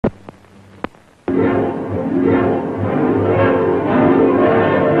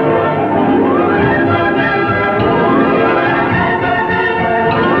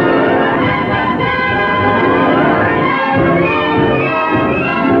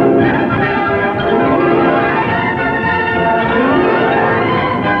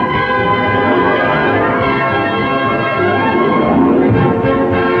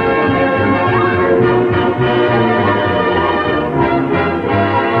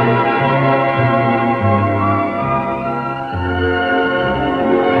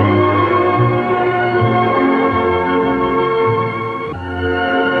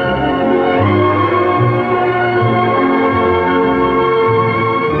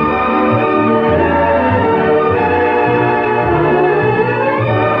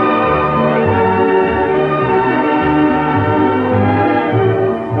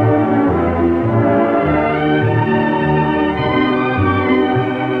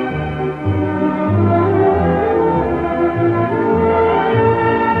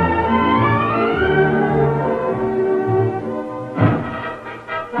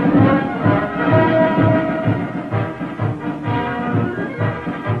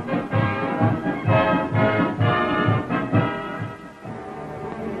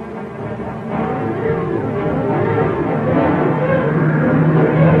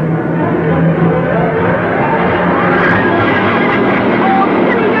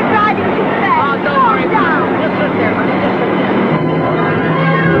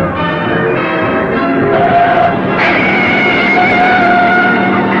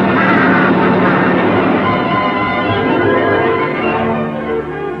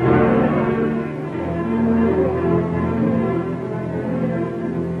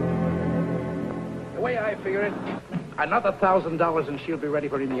Another $1,000 and she'll be ready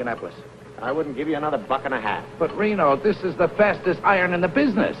for Indianapolis. I wouldn't give you another $1.50. But, Reno, this is the fastest iron in the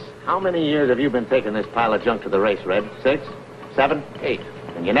business. How many years have you been taking this pile of junk to the race, Red? 6, 7, 8.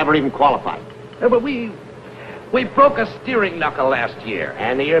 And you never even qualified. Yeah, but we broke a steering knuckle last year.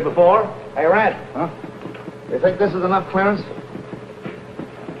 And the year before? Hey, Red. Huh? You think this is enough clearance?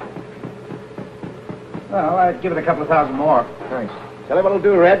 Well, I'd give it a couple of $1,000 more. Thanks. Tell you what'll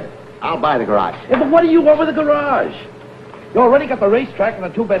do, Red. I'll buy the garage. Yeah, but what do you want with the garage? You already got the racetrack and the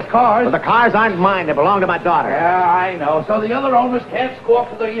 2 best cars. Well, the cars aren't mine. They belong to my daughter. Yeah, I know. So the other owners can't squawk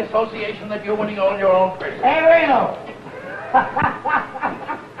to the association that you're winning on your own person. Hey, Reno!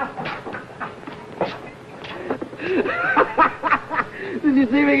 Did you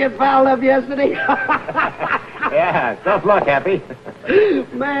see me get fouled up yesterday? Yeah, tough luck, Happy.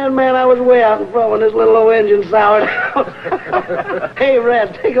 Man, I was way out in front when this little old engine soured out. Hey,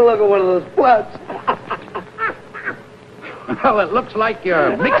 Red, take a look at one of those floods. Well, it looks like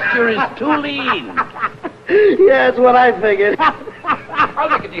your mixture is too lean. Yeah, that's what I figured. I'll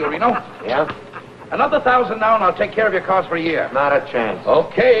make a deal, Reno. Yeah? Another $1,000 now, and I'll take care of your cars for a year. Not a chance.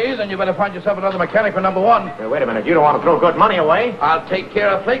 Okay, then you better find yourself another mechanic for number 1. Hey, wait a minute. You don't want to throw good money away. I'll take care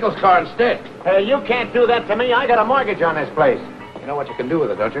of Flagel's car instead. Hey, you can't do that to me. I got a mortgage on this place. You know what you can do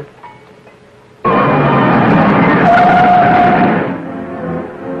with it, don't you?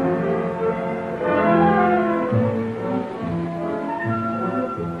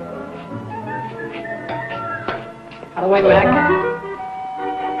 Out of the way, Mac.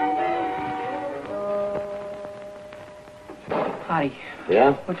 Howdy.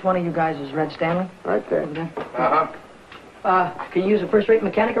 Yeah? Which one of you guys is Red Stanley? Right there. Over there? Uh-huh. Can you use a first-rate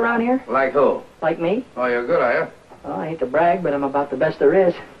mechanic around here? Like who? Like me? Oh, you're good, are you? Well, I hate to brag, but I'm about the best there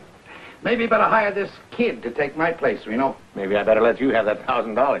is. Maybe you better hire this kid to take my place, Reno. Maybe I better let you have that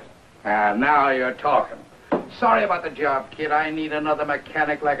 $1,000. Now you're talking. Sorry about the job, kid. I need another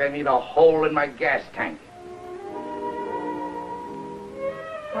mechanic like I need a hole in my gas tank.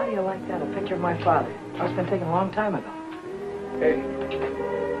 How do you like that? A picture of my father. Must have been taken a long time ago. Hey.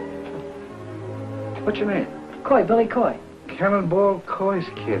 What's your name? Coy, Billy Coy. Cannonball Coy's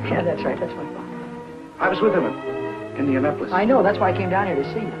kid. Yeah, that's right. That's my father. I was with him in Indianapolis. I know. That's why I came down here to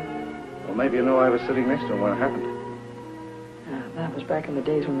see you. Well, maybe you know I was sitting next to him when it happened. That was back in the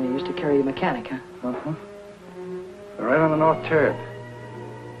days when they used to carry a mechanic, huh? Uh-huh. Right on the north turn.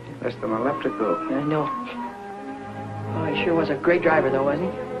 Less than a left to go. I know. Oh, he sure was a great driver, though,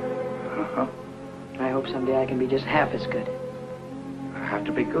 wasn't he? Uh-huh. I hope someday I can be just half as good. I have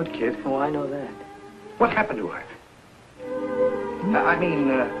to be good, kid. Oh, I know that. What happened to her?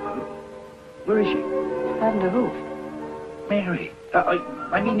 Where is she? Happened to who? Mary.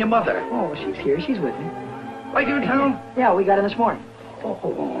 I mean your mother. Oh, she's here. She's with me. Right here in town? Yeah, we got in this morning.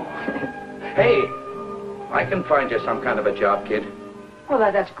 Oh. Hey, I can find you some kind of a job, kid. Well,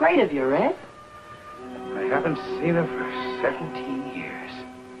 that's great of you, Red. I haven't seen her for 17 years.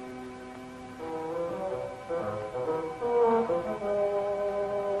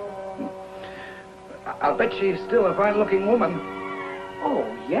 I'll bet she's still a fine-looking woman. Oh,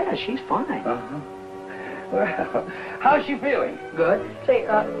 yeah, she's fine. Uh-huh. Well, how's she feeling? Good. Say,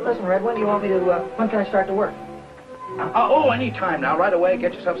 listen, Red, when do you want me to, when can I start to work? Any time now. Right away,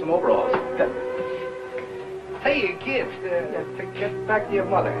 get yourself some overalls. Hey, kid, to get back to your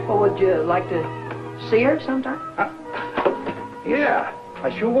mother. Well, would you like to see her sometime? Yeah, I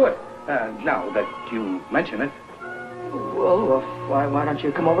sure would. Now that you mention it. Well, why don't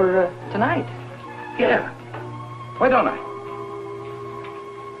you come over tonight? Yeah. Why don't I?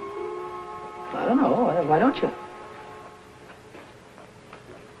 I don't know. Why don't you?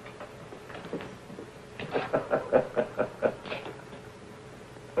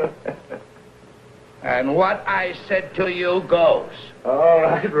 And what I said to you goes. All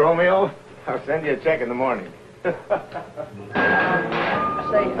right, Romeo. I'll send you a check in the morning. Say,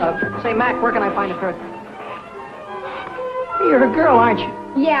 Mac, where can I find a curtain? You're a girl, aren't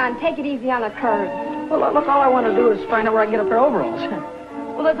you? Yeah, and take it easy on the curve. Well, look, all I want to do is find out where I can get a pair of overalls.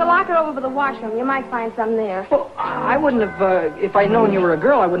 Well, there's a locker over by the washroom. You might find some there. Well, I wouldn't have, if I'd known you were a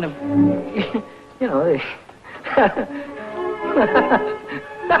girl, I wouldn't have, you know. Ha,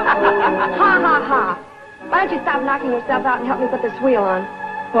 ha, ha. Why don't you stop knocking yourself out and help me put this wheel on?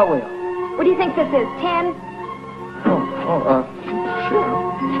 What wheel? What do you think this is, 10? Sure.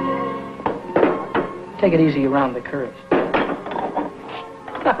 Take it easy around the curves.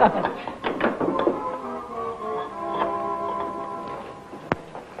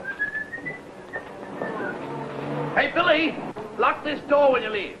 Hey, Billy, lock this door when you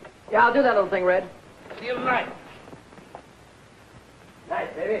leave. Yeah, I'll do that little thing, Red. See you tonight. Nice,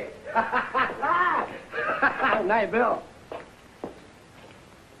 baby. Night, Bill.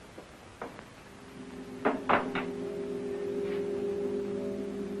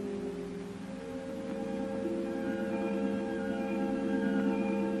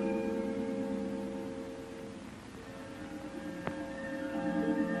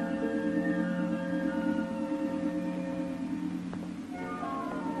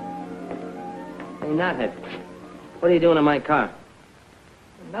 Hey, Knothead, what are you doing in my car?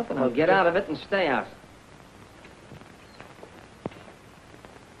 Nothing. Well, get out of it and stay out.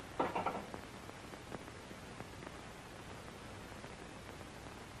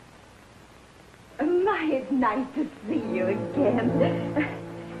 My, it's nice to see you again.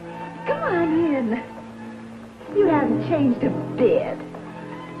 Come on in. You haven't changed a bit.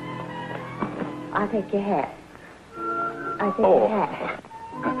 I'll take your hat. I'll take your hat.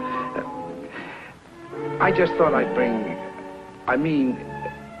 I just thought I'd bring... I mean,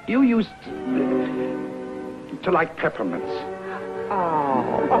 you used to like peppermints.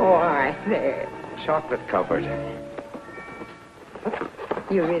 Oh, all right there. Chocolate covered.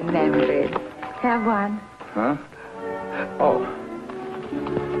 You remembered. Have one. Huh? Oh.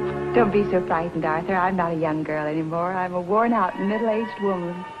 Don't be so frightened, Arthur. I'm not a young girl anymore. I'm a worn-out, middle-aged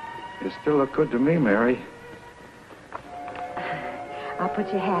woman. You still look good to me, Mary. I'll put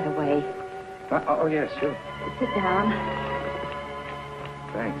your hat away. Oh, yes, sure. Sit down.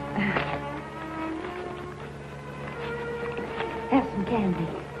 Thanks. Have some candy.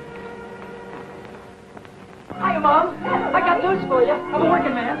 Hiya, Mom. I got news for you. I'm a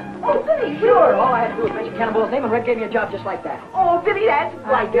working man. Oh, Billy, Sure. All I had to do was mention Cannonball's name, and Red gave me a job just like that. Oh, Billy, that's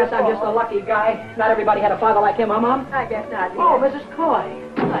I guess I'm just a lucky guy. Not everybody had a father like him, huh, Mom? I guess not, dear. Oh, Mrs. Coy.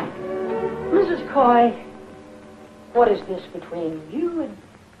 Hi. Mrs. Coy, what is this between you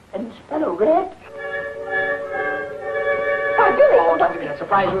and this fellow Red? Why, Billy! Oh, don't give me that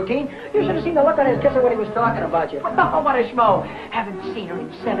surprise routine. You should have seen the look on his kisser when he was talking about you. Oh, what a schmo. Haven't seen her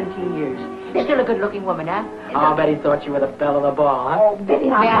in 17 years. You're still a good-looking woman, huh? Oh, I'll bet he thought you were the belle of the ball, huh? Oh, Billy,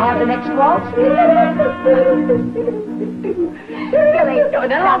 may I have the next waltz? Billy.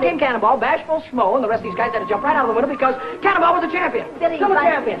 And then along came Cannonball, bashful schmo, and the rest of these guys had to jump right out of the window because Cannonball was the champion. Billy, Still a but-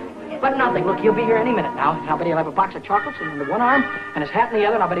 champion. But nothing. Look, he'll be here any minute now. I'll bet he'll have a box of chocolates in one arm and his hat in the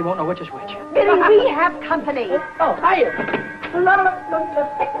other, and I'll bet he won't know which is which. Billy, we have company. Oh, hiya.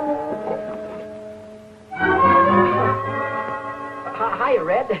 Hiya,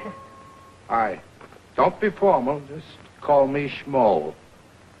 Red. Hi. Don't be formal. Just call me Schmo.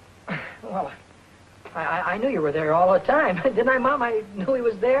 Well, I knew you were there all the time. Didn't I, Mom? I knew he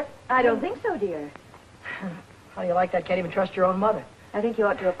was there. I don't think so, dear. How do you like that? Can't even trust your own mother. I think you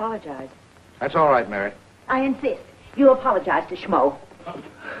ought to apologize. That's all right, Mary. I insist. You apologize to Schmo.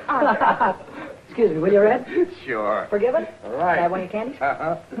 Excuse me, will you, Red? Sure. Forgiven? All right. Can I have one of your candies?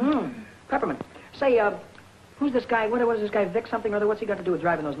 Uh-huh. Peppermint. Say, who's this guy? What is this guy, Vic something or other? What's he got to do with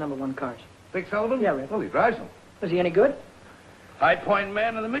driving those #1 cars? Vic Sullivan? Yeah, Red. Well, he drives them. Is he any good? High Point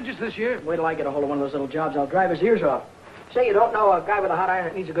man of the midgets this year. Wait till I get a hold of one of those little jobs. I'll drive his ears off. Say, you don't know a guy with a hot iron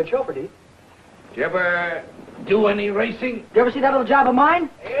that needs a good chauffeur, do you? Did you ever do any racing? Did you ever see that little job of mine?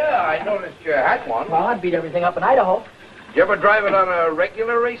 Yeah, I noticed you had one. Well, I'd beat everything up in Idaho. Did you ever drive it on a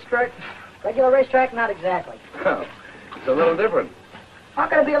regular racetrack? Regular racetrack? Not exactly. Well, it's a little different. How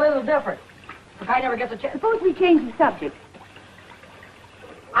can it be a little different? The guy never gets a chance. Suppose we change the subject.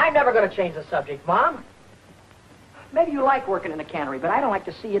 I'm never going to change the subject, Mom. Maybe you like working in a cannery, but I don't like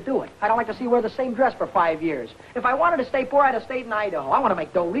to see you do it. I don't like to see you wear the same dress for 5 years. If I wanted to stay poor, I'd have stayed in Idaho. I want to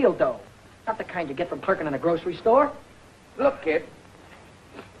make dough, real dough. Not the kind you get from clerking in a grocery store. Look, kid.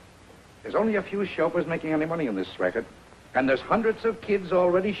 There's only a few chauffeurs making any money on this record. And there's hundreds of kids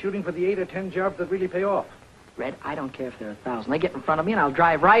already shooting for the 8 or 10 jobs that really pay off. Red, I don't care if there are 1,000. They get in front of me and I'll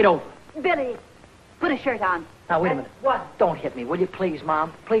drive right over. Billy, put a shirt on. Now, wait a minute. What? Don't hit me, will you, please,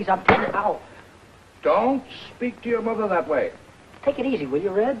 Mom? Please, I'm telling you. Ow. Don't speak to your mother that way. Take it easy, will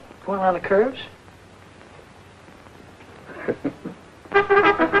you, Red? Going around the curves.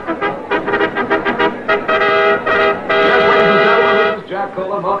 Jack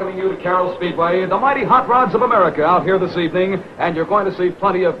Colan welcoming you to Carrell Speedway, the mighty hot rods of America out here this evening, and you're going to see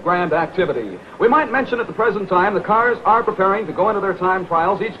plenty of grand activity. We might mention at the present time the cars are preparing to go into their time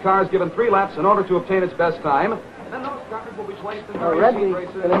trials. Each car is given 3 laps in order to obtain its best time. And then those cars will be placed in Red, we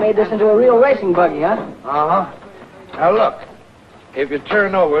really made this into a real racing buggy, huh? Uh-huh. Now, look. If you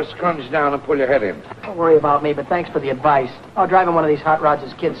turn over, scrunch down and pull your head in. Don't worry about me, but thanks for the advice. Oh, driving one of these hot rods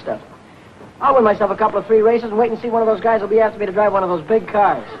is kid stuff. I'll win myself a couple of 3 races and wait and see one of those guys will be after me to drive one of those big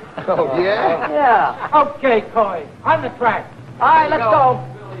cars. Oh, yeah? Yeah. Okay, Coy. On the track. All right, let's go.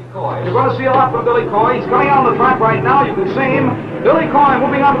 Coy. You're going to see a lot from Billy Coy. He's coming out on the track right now. You can see him. Billy Coy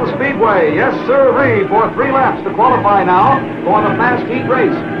moving onto the speedway. Yes, sir, for 3 laps to qualify now for the fast heat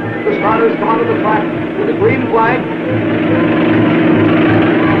race. The starters come onto the track with the green flag.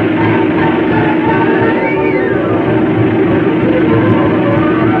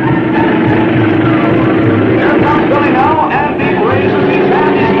 Here comes Billy now, and he raises his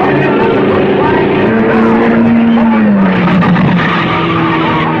hand. He's coming in with the green flag.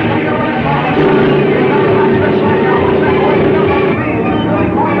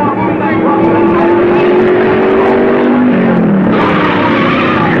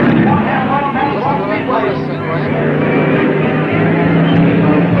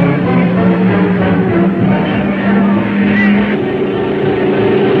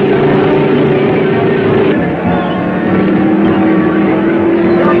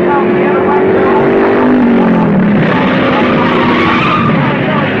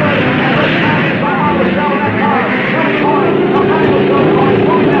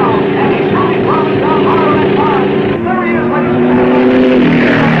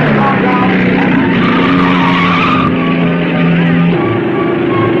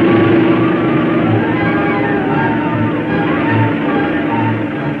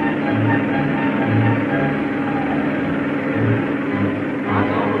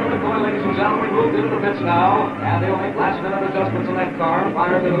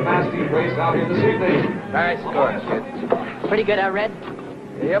 Pretty good, Red?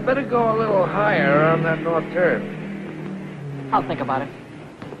 You better go a little higher on that north turn. I'll think about it.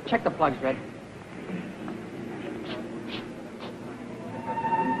 Check the plugs, Red.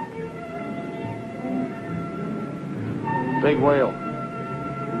 Big whale.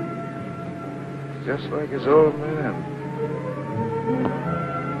 Just like his old man.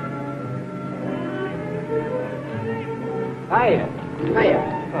 Hiya.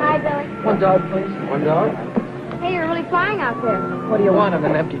 Hi, Billy. One dog, please. One dog. Hey, you're really flying out there. What do you want on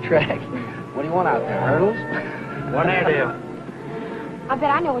an empty track? What do you want out there, hurdles? What do? I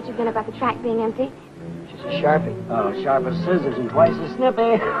bet I know what you've been about the track being empty. She's a Sharpie. Oh, sharp as scissors and twice as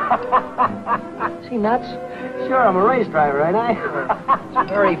snippy. Is he nuts? Sure, I'm a race driver, ain't I?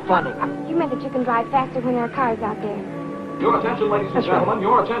 It's very funny. You meant that you can drive faster when there are cars out there. Your attention, ladies and gentlemen.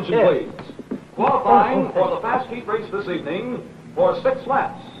 Your attention, please. Qualifying for the fast heat race this evening for 6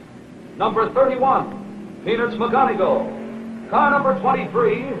 laps. Number 31. Peanuts McGonigal. Car number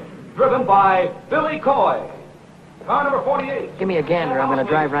 23, driven by Billy Coy. Car number 48. Give me a gander. I'm going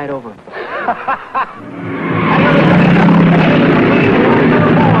to drive right over.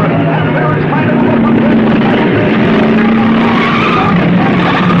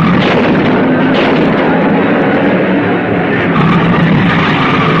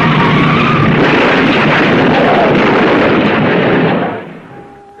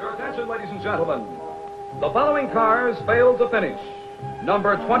 Your attention, ladies and gentlemen. The following cars failed to finish.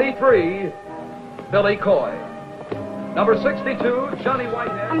 Number 23, Billy Coy. Number 62, Johnny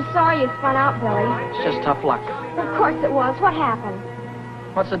Whitehead. I'm sorry you spun out, Billy. It's just tough luck. Of course it was. What happened?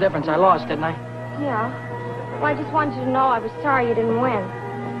 What's the difference? I lost, didn't I? Yeah. Well, I just wanted you to know I was sorry you didn't win.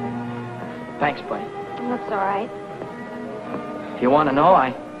 Thanks, buddy. That's all right. If you want to know,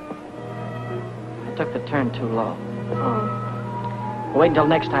 I took the turn too low. Oh. Wait until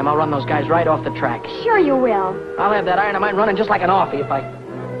next time. I'll run those guys right off the track. Sure you will. I'll have that iron of mine running just like an offie if I...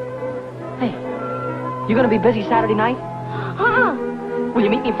 Hey, you gonna be busy Saturday night? Uh-uh. Will you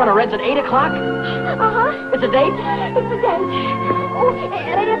meet me in front of Red's at 8 o'clock? Uh-huh. It's a date? It's a date. Oh,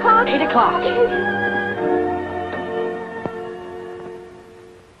 at 8 o'clock? 8 o'clock.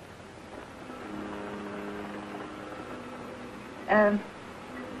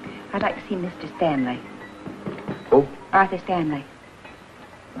 I'd like to see Mr. Stanley. Who? Arthur Stanley.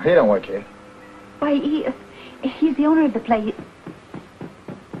 He don't work here. Why, he's the owner of the place.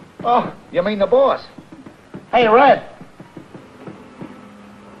 Oh, you mean the boss? Hey, Red.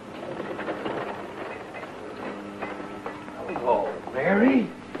 Hello, Mary.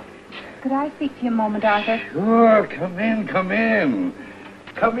 Could I speak to you a moment, Arthur? Sure, come in, come in.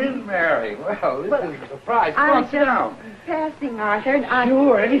 Come in, Mary. Well, this is a surprise. Come on, sit down. Passing, Arthur. And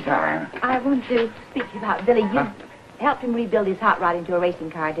Sure, anytime. I want to speak to you about Billy. You helped him rebuild his hot rod into a racing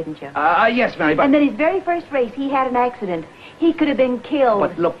car, didn't you? Yes, Mary, but... And then his very first race, he had an accident. He could have been killed.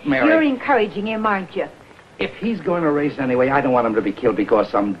 But look, Mary... You're encouraging him, aren't you? If he's going to race anyway, I don't want him to be killed because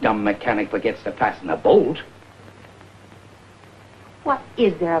some dumb mechanic forgets to fasten a bolt. What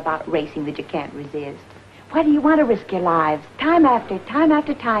is there about racing that you can't resist? Why do you want to risk your lives? Time after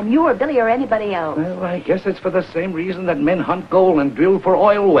time, you or Billy or anybody else. Well, I guess it's for the same reason that men hunt gold and drill for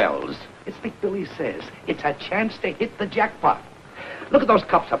oil wells. It's like Billy says, it's a chance to hit the jackpot. Look at those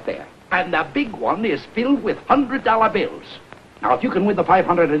cups up there. And the big one is filled with $100 bills. Now, if you can win the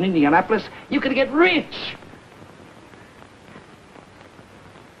 500 in Indianapolis, you can get rich.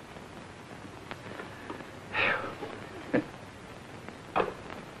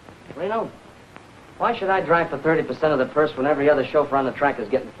 Reno, why should I drive for 30% of the purse when every other chauffeur on the track is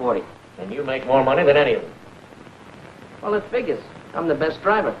getting 40? And you make more money than any of them. Well, it figures. I'm the best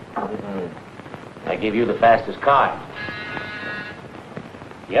driver. I give you the fastest car.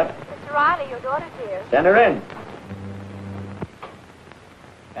 Yep. Mr. Riley, your daughter's here. Send her in.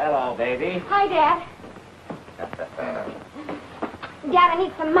 Hello, baby. Hi, Dad. Dad, I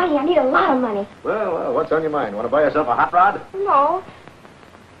need some money. I need a lot of money. Well, what's on your mind? Want to buy yourself a hot rod? No.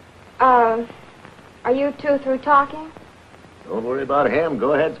 Are you two through talking? Don't worry about him.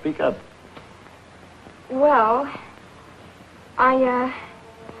 Go ahead, speak up. Well,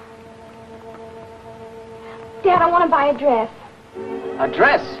 Dad, I want to buy a dress. A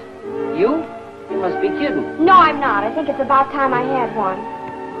dress? You? You must be kidding. No, I'm not. I think it's about time I had one.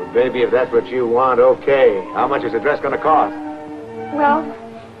 Well, baby, if that's what you want, okay. How much is the dress going to cost? Well,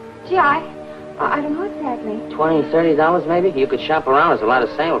 gee, I don't know exactly. $20, $30 maybe? You could shop around. There's a lot of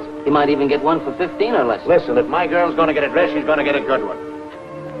sales. You might even get one for 15 or less. Listen, if my girl's going to get a dress, she's going to get a good one.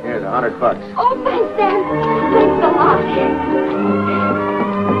 Here's $100. Oh, thanks, Dad. Thanks a lot.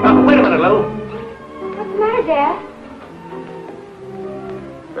 Oh, wait a minute, Lou. What's the matter, Dad?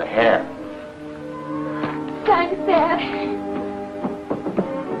 The hair. Thanks, Dad.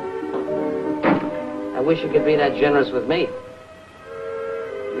 I wish you could be that generous with me.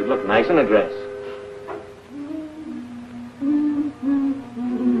 You'd look nice in a dress.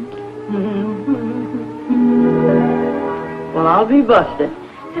 Well, I'll be busted.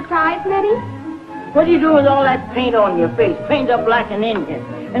 Surprise, Nettie? What do you do with all that paint on your face? Paint up like an Indian.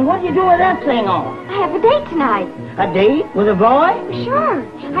 And what do you do with that thing on? I have a date tonight. A date with a boy? Sure.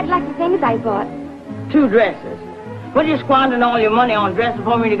 I'd like the things I bought. 2 dresses. What are you squandering all your money on dresses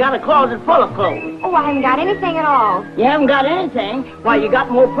for when you got a closet full of clothes? Oh, I haven't got anything at all. You haven't got anything? Why, you got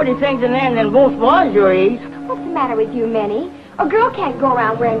more pretty things in there than most boys your age. What's the matter with you, Minnie? A girl can't go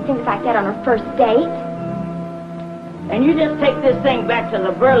around wearing things like that on her first date. And you just take this thing back to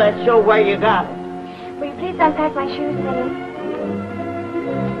the burlesque show where you got it. Will you please unpack my shoes, Minnie?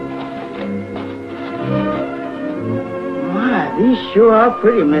 My, these sure are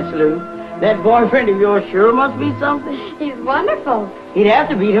pretty, Miss Lou. That boyfriend of yours sure must be something. He's wonderful. He'd have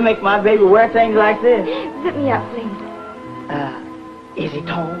to be to make my baby wear things like this. Sit me up, please. Is he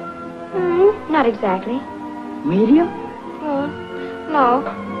tall? Not exactly. Medium? No.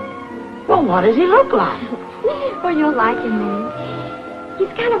 Well, what does he look like? Well, you'll like him, Minnie. He's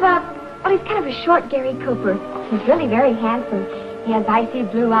kind of a short Gary Cooper. He's really very handsome. He has icy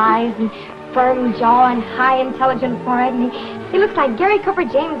blue eyes and firm jaw and high, intelligent forehead, and he looks like Gary Cooper,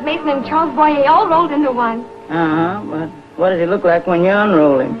 James Mason, and Charles Boyer all rolled into one. But what does he look like when you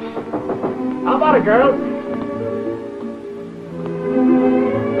unroll him? How about it, girls?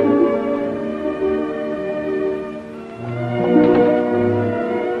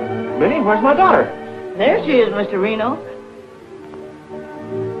 Minnie, where's my daughter? There she is, Mr. Reno.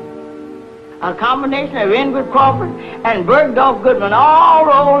 A combination of Ingrid Crawford and Bergdorf Goodman all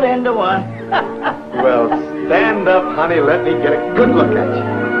rolled into one. Well, stand up, honey. Let me get a good look at you.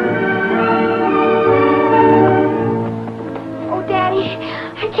 Oh, Daddy,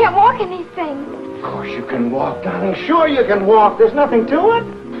 I can't walk in these things. Of course you can walk, darling. Sure you can walk. There's nothing to it.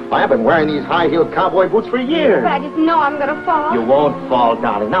 I've been wearing these high-heeled cowboy boots for years. But I just know I'm going to fall. You won't fall,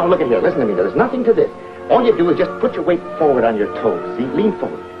 darling. Now, look at here. Listen to me. There's nothing to this. All you do is just put your weight forward on your toes. See? Lean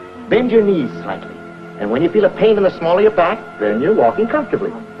forward. Bend your knees slightly. And when you feel a pain in the small of your back, then you're walking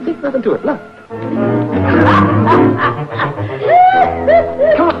comfortably. See? Nothing to it. Look.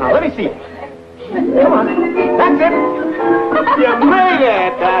 Come on now. Let me see it. Come on. That's it. You made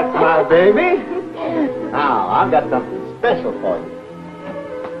it. That's my baby. Now, I've got something special for you.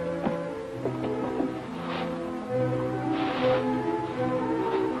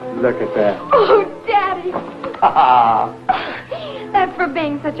 Look at that. Oh, Daddy. That's for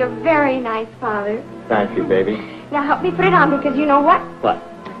being such a very nice father. Thank you, baby. Now help me put it on because you know what? What?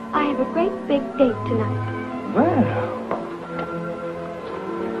 I have a great big date tonight.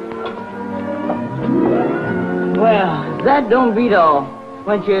 Well, that don't beat all.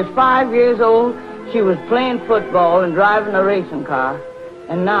 When she was 5 years old, she was playing football and driving a racing car.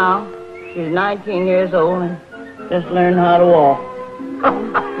 And now, she's 19 years old and just learned how to walk.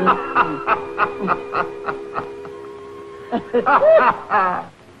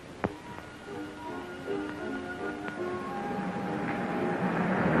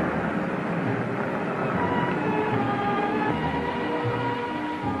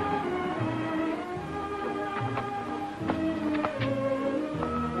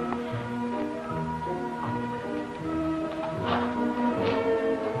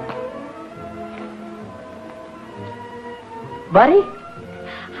 buddy?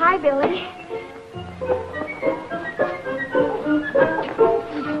 Hi, Billy.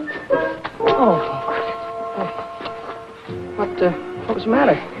 What was the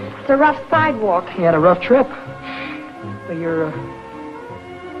matter? It's a rough sidewalk. You had a rough trip. Well, you're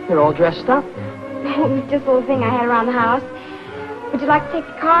all dressed up. Oh, it was just a little thing I had around the house. Would you like to take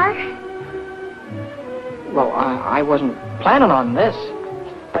the car? Well, I wasn't planning on this.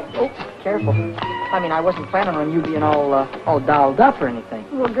 Careful. I mean, I wasn't planning on you being all dolled up or anything.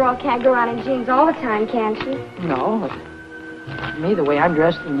 Well, a girl can't go around in jeans all the time, can she? No, but me, the way I'm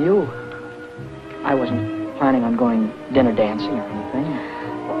dressed and you, I wasn't planning on going dinner dancing or anything.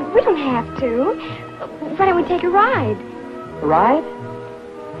 We don't have to. Why don't we take a ride? A ride?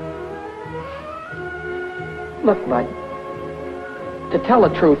 Look, Bud, to tell the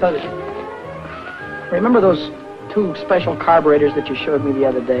truth, remember those 2 special carburetors that you showed me the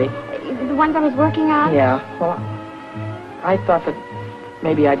other day? The ones I was working on? Yeah, well, I thought that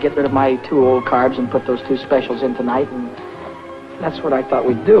maybe I'd get rid of my 2 old carbs and put those 2 specials in tonight, and that's what I thought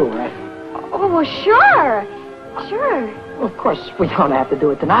we'd do, right? Oh, well, sure. Sure. Well, of course, we don't have to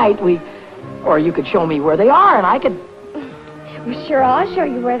do it tonight. Or you could show me where they are, and I could... Well, sure, I'll show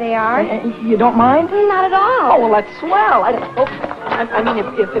you where they are. You don't mind? Not at all. Oh, well, that's swell. I mean,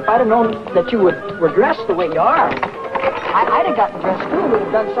 if I'd have known that you were dressed the way you are, I'd have gotten dressed, too. We'd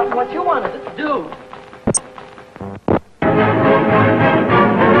have done something what you wanted to do.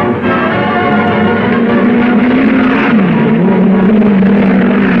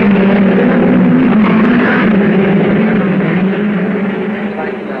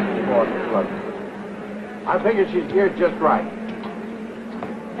 I figure she's geared just right.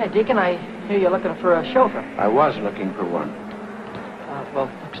 Hey, Deacon, I hear you're looking for a chauffeur. I was looking for one. Well,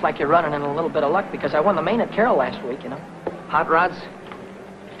 looks like you're running in a little bit of luck because I won the main at Carrell last week, you know. Hot rods?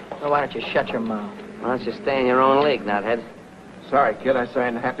 So why don't you shut your mouth? Why don't you stay in your own league, nuthead? Sorry, kid, I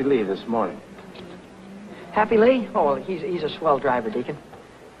signed Happy Lee this morning. Happy Lee? Oh, well, he's a swell driver, Deacon.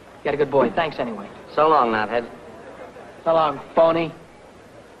 You got a good boy. Thanks anyway. So long, nuthead. So long, phony.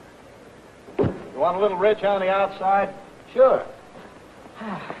 You want a little rich on the outside? Sure.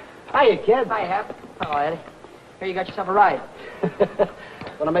 Hiya, kid. Hi, Hap. Hello, Eddie. Here, you got yourself a ride.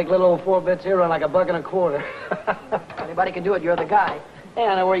 Gonna make little old 4-bits here run like $1.25. Anybody can do it. You're the guy. Hey,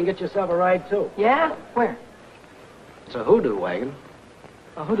 I know where you can get yourself a ride, too. Yeah? Where? It's a hoodoo wagon.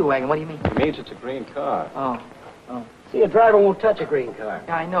 A hoodoo wagon? What do you mean? It means it's a green car. Oh. See, a driver won't touch a green car.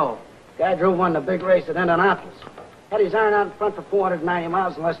 Yeah, I know. Guy drove one in a big race at Indianapolis. Had his iron out in front for 490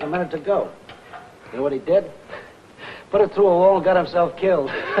 miles in less than a minute to go. You know what he did? Put it through a wall and got himself killed.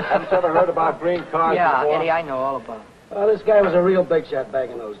 Haven't you ever heard about green cars Yeah, before? Eddie, I know all about it. Well, this guy was a real big shot back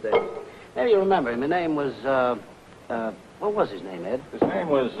in those days. Maybe you remember him. His name was, what was his name, Ed? His name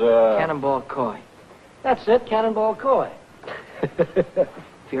was, Cannonball Coy. That's it, Cannonball Coy.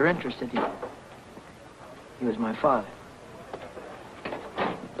 If you're interested, he was my father.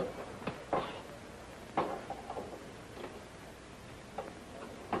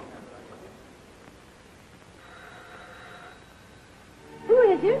 Who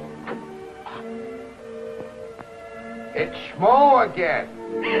is it? It's Schmo again.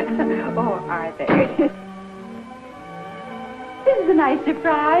 Oh, Arthur. This is a nice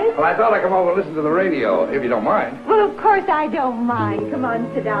surprise. Well, I thought I'd come over and listen to the radio, if you don't mind. Well, of course I don't mind. Come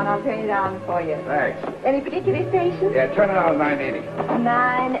on, sit down. I'll turn it on for you. Thanks. Any particular station? Yeah, turn it on 980.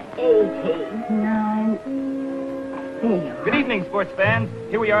 980. 980. Good evening, sports fans.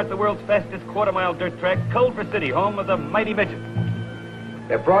 Here we are at the world's fastest quarter-mile dirt track, Culver City, home of the mighty midget.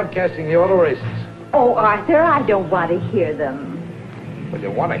 They're broadcasting the auto races. Oh, Arthur, I don't want to hear them. Well,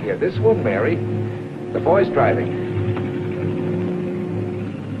 you want to hear this one, Mary. The boy's driving.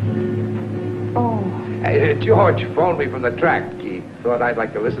 Oh. Hey, George phoned me from the track. He thought I'd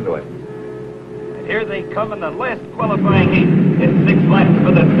like to listen to it. And here they come in the last qualifying heat. It's 6 laps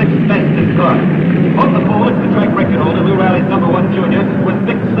for the 6th fastest car. On the pole, it's the track record holder, Louise Riley's #1 junior, with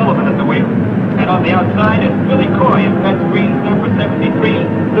Dick Sullivan at the wheel. And on the outside, it's Billy Coy in Pat Green's number 73,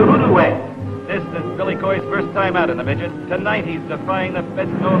 the Hoodoo Wagon. This is Billy Coy's first time out in the midget. Tonight, he's defying the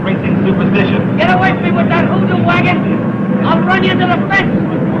best-known racing superstition. Get away from me with that hoodoo wagon! I'll run you to the fence!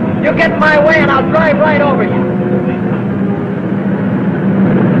 You get in my way and I'll drive right over you.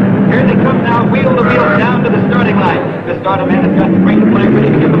 Here they come now, wheel to wheel, down to the starting line. The starter man has got the green flag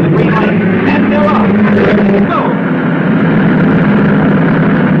ready to give them the green light. And they're off. Let's go.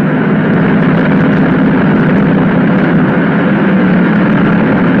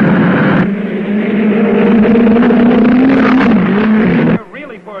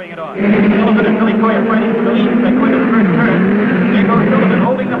 Sullivan and Billy Coy are fighting for the lead as they go into the first turn. There goes Sullivan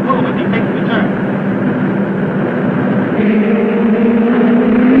holding the pole as he takes the turn.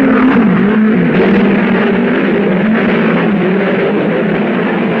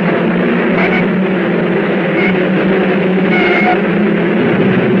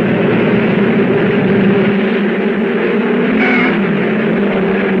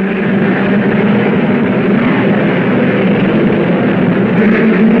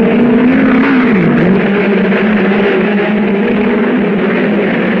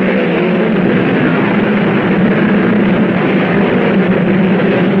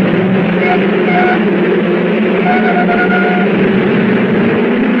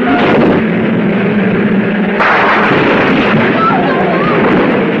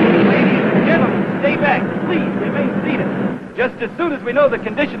 the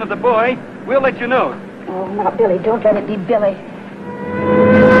condition of the boy, we'll let you know. Oh, now, Billy, don't let it be Billy.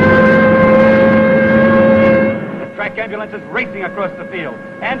 The track ambulance is racing across the field,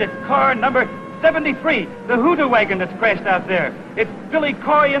 and it's car number 73, the hoodoo wagon that's crashed out there. It's Billy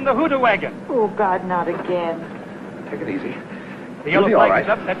Coy in the hoodoo wagon. Oh, God, not again. Take it easy. The yellow You'll be all flag is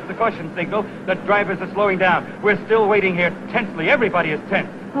right. up. That's the caution signal. The drivers are slowing down. We're still waiting here tensely. Everybody is tense.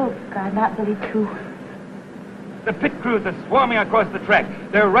 Oh, God, not Billy, too. The pit crews are swarming across the track.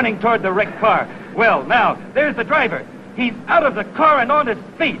 They're running toward the wrecked car. Well, now, there's the driver. He's out of the car and on his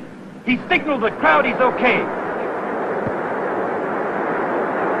feet. He signaled the crowd he's okay.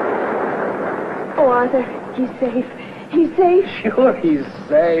 Oh, Arthur, he's safe. He's safe. Sure, he's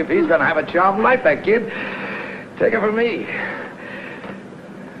safe. He's going to have a charmed life, that kid. Take it from me.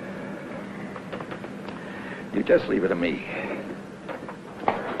 You just leave it to me.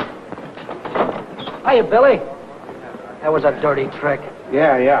 Hiya, Billy. That was a dirty trick.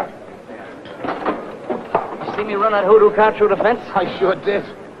 Yeah. You see me run that hoodoo car through the fence? I sure did.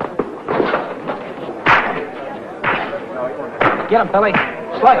 Get him, Billy.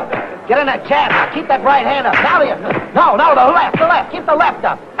 Slug him. Get in that cab now. Keep that right hand up. Now the... No, the left. Keep the left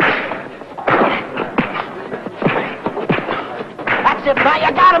up. That's it. Now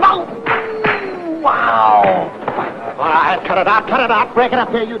you got him. Oh! Wow. All right, cut it out. Break it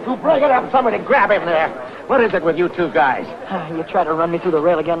up there, you two. Break it up. Somebody grab him there. What is it with you two guys? You try to run me through the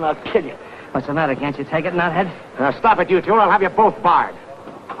rail again and I'll kill you. What's the matter? Can't you take it, knothead? Now, stop it, you two, or I'll have you both barred.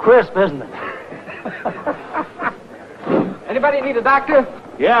 Crisp, isn't it? Anybody need a doctor?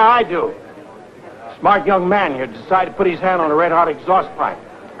 Yeah, I do. Smart young man here decided to put his hand on a red-hot exhaust pipe.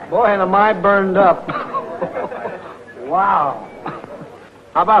 Boy, and am I burned up. Wow.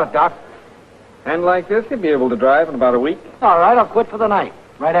 How about it, Doc? And like this, you'll be able to drive in about a week. All right, I'll quit for the night.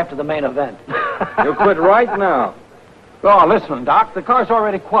 Right after the main event. You'll quit right now. Oh, listen, Doc, the car's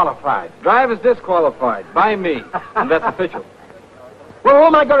already qualified. Drive is disqualified by me, and that's official. Well, who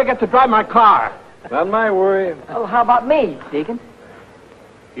am I going to get to drive my car? Not my worry. Well, how about me, Deacon?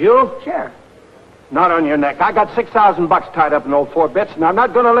 You? Sure. Not on your neck. I got $6,000 tied up in old 4 bits, and I'm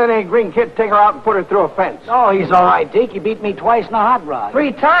not going to let any green kid take her out and put her through a fence. Oh, he's all right, Deke. He beat me twice in a hot rod.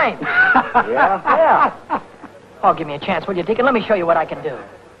 3 times. Yeah? Yeah. Oh, give me a chance, will you, Deacon? Let me show you what I can do.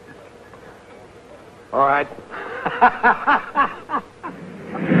 All right.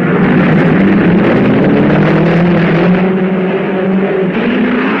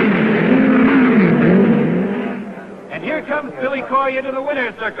 And here comes Billy Coy into the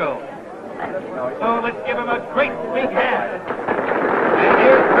winner's circle. So let's give him a great big hand. And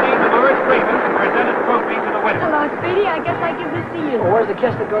here's Queen Dolores Raven to present a trophy to the winner. Hello, Speedy. I guess I give this to you. Well, where's the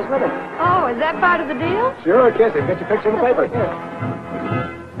kiss that goes with it? Oh, is that part of the deal? Sure, kiss him. Get your picture in the paper.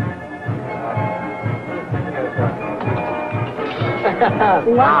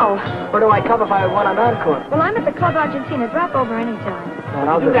 Wow. Where do I come if I want an encore? Well, I'm at the Club Argentina. Drop over anytime. And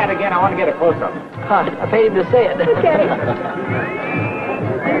I'll Do that again. I want to get a close-up. I paid him to say it. Okay.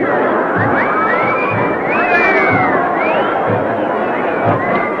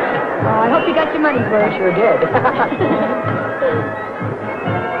 Oh, I hope you got your money's worth. Sure did.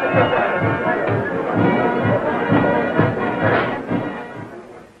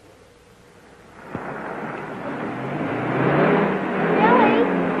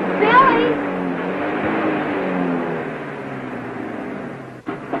 Billy!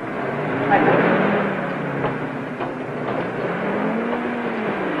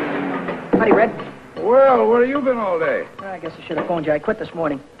 Howdy, Red. Well, where have you been all day? I guess I should have phoned you. I quit this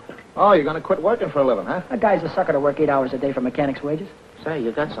morning. Oh, you're going to quit working for a living, huh? That guy's a sucker to work 8 hours a day for mechanic's wages. Say,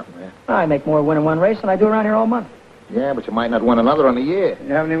 you got something there. I make more winning one race than I do around here all month. Yeah, but you might not win another in a year.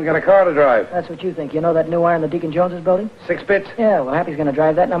 You haven't even got a car to drive. That's what you think. You know that new iron that Deacon Jones is building? 6 bits. Yeah, well, Happy's going to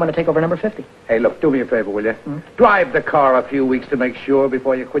drive that, and I'm going to take over number 50. Hey, look, do me a favor, will you? Drive the car a few weeks to make sure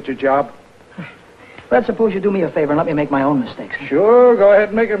before you quit your job. Red, suppose you do me a favor and let me make my own mistakes. Sure, go ahead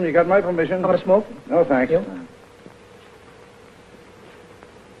and make them. You got my permission. How about a smoke? No, thanks. You?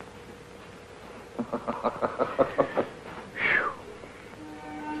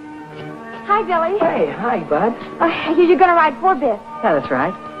 Hi, Billy. Hey, hi, Bud. You're going to ride 4 bits. Yeah, that's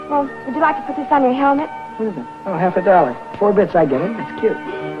right. Well, would you like to put this on your helmet? What is it? Oh, $50. 4 bits, I get it. That's cute.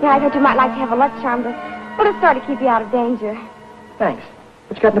 Yeah, I thought you might like to have a luck charm to... Well, it's sort of keep you out of danger. Thanks.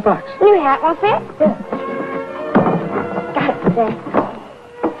 What you got in the box? New hat, want to see it? Yeah. Got it there.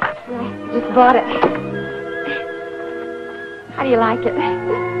 Yeah, just bought it. How do you like it?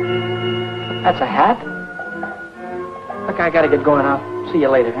 That's a hat? Look, I got to get going. I'll see you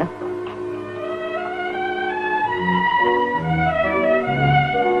later, huh?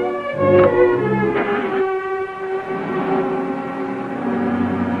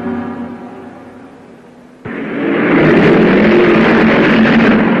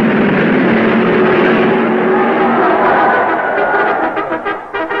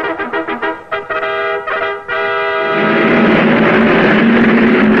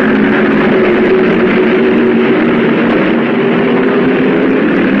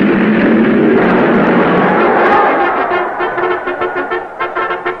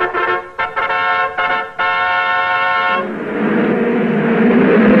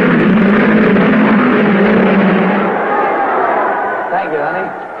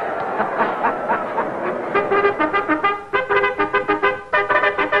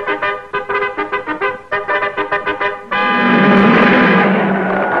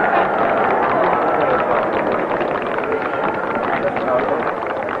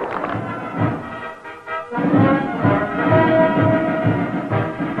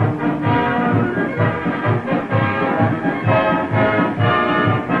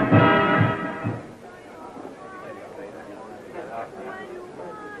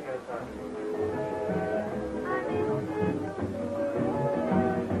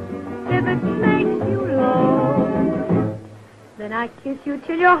 kiss you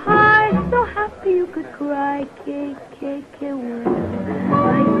till you're high, so happy you could cry. Que bueno, ay, que bueno.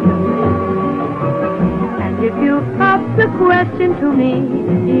 And if you pop the question to me,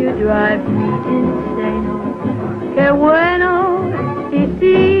 you drive me insane. Que bueno, y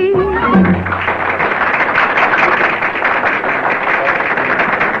sí.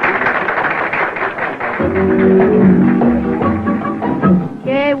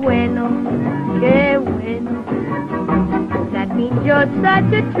 Que bueno, que bueno. That means you're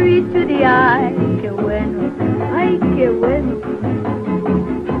such a treat to the eye. Que bueno, ay, que bueno.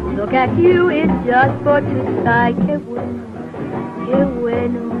 Look at you, it's just for to sigh. Que bueno, que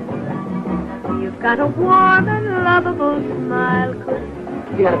bueno. You've got a warm and lovable smile.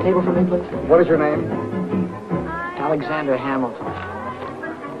 You got a table for me, please? What is your name? Alexander Hamilton.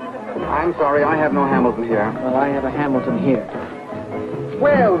 I'm sorry, I have no Hamilton here. Well, I have a Hamilton here.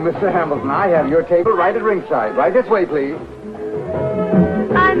 Well, Mr. Hamilton, I have your table right at ringside. Right this way, please.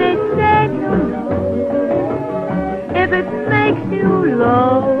 I may say no, if it makes you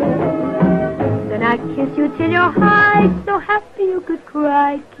low. Then I kiss you till you're high, so happy you could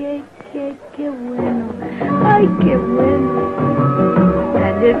cry. Que bueno, ay, que bueno.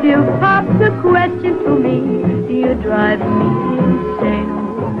 And if you pop the question to me, you drive me insane.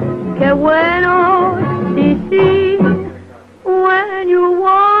 Que bueno, sí, when you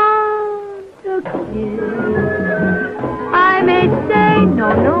want a kiss, I may say no,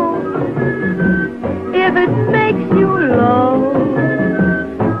 if it makes you low.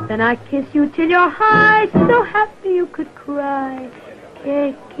 Then I kiss you till you're high, so happy you could cry.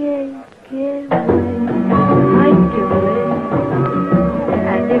 Que bueno, ay, que bueno.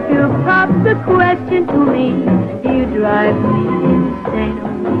 And if you pop the question to me, you drive me insane.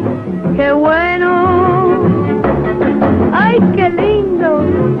 Que bueno, ay, que lindo.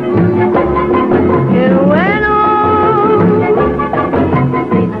 Que bueno,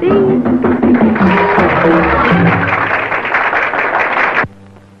 sí.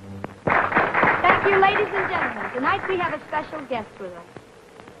 Thank you, ladies and gentlemen. Tonight we have a special guest with us.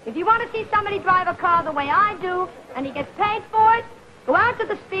 If you want to see somebody drive a car the way I do, and he gets paid for it, go out to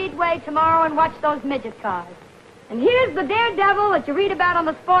the Speedway tomorrow and watch those midget cars. And here's the daredevil that you read about on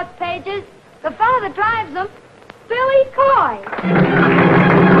the sports pages, the fellow that drives them, Billy Coy.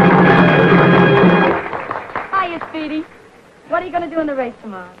 Hiya, Speedy. What are you going to do in the race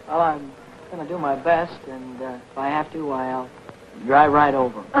tomorrow? Well, I'm going to do my best, and if I have to, I'll drive right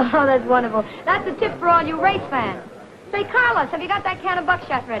over. Oh, that's wonderful. That's a tip for all you race fans. Say, Carlos, have you got that can of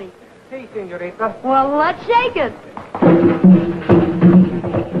buckshot ready? Si, senorita. Well, let's shake it.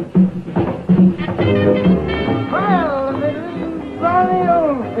 Well, Barney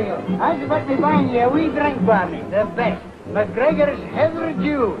Oldfield, I expect to find you a wee drink, Barney, the best. McGregor's Heather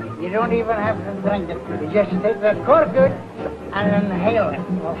Dew. You don't even have to drink it. You just take the cork out and inhale it.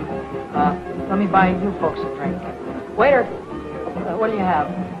 Let me buy you folks a drink. Waiter, what do you have?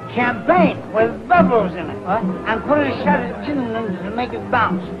 Champagne with bubbles in it. What? And put a shot of gin in it to make it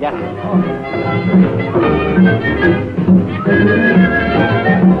bounce. Yeah.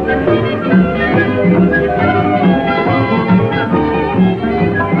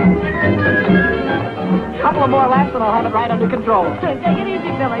 Couple of more laps and I'll have it right under control. Take it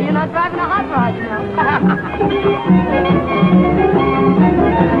easy, Billy. You're not driving a hot rod, you know.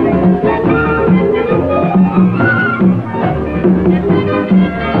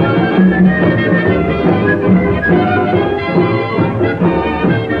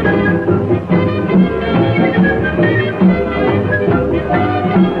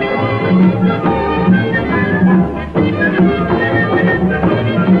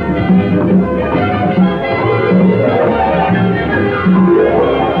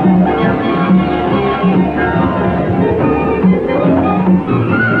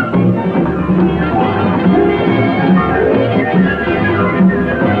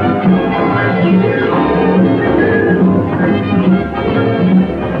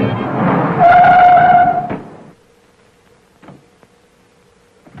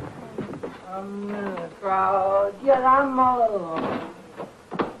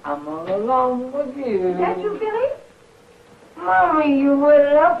 I'm all alone with you. Is that you, Billy? Mommy, you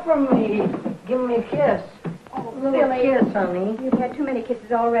waited up for me. Give me a kiss. Oh, Little Billy. kiss, honey. You've had too many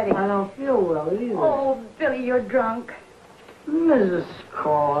kisses already. I don't feel well either. Oh, Billy, you're drunk. Mrs.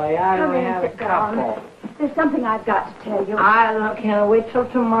 Coy, I Come only in, have a sit down. couple. There's something I've got to tell you. Can't wait till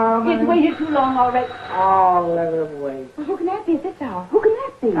tomorrow, honey. You've waited too long already. Oh, let her wait. Well, who can that be at this hour? Who can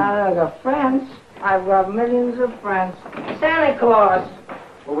that be? I got friends. I've got millions of friends. Santa Claus.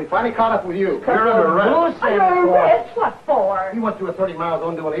 Well, we finally caught up with you. You're under arrest. Under arrest? What for? You went through a 30 mile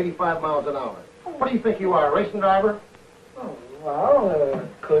zone doing 85 miles an hour. What do you think you are, a racing driver? Oh, Well,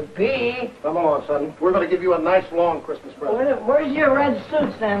 could be. Come on, son. We're going to give you a nice, long Christmas present. Where's your red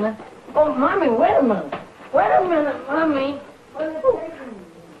suit, Stanley? Oh, Mommy, wait a minute. Wait a minute, Mommy.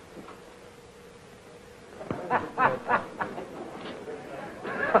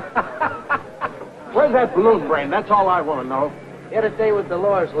 Where's that balloon brain? That's all I want to know. He had a day with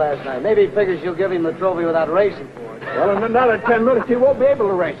Dolores last night. Maybe he figures you'll give him the trophy without racing for it. Well, in another 10 minutes, he won't be able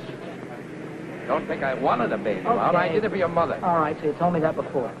to race. Don't think I wanted to bail you out. I did it for your mother. All right, so you told me that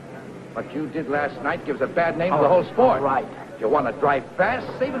before. What you did last night gives a bad name to the whole sport. All right. If you want to drive fast,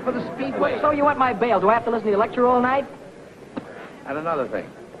 save it for the speedway. So you want my bail? Do I have to listen to your lecture all night? And another thing.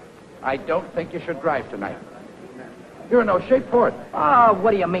 I don't think you should drive tonight. You're in no shape for it. Oh,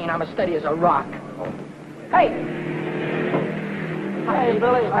 what do you mean? I'm as steady as a rock. Hey! Hey,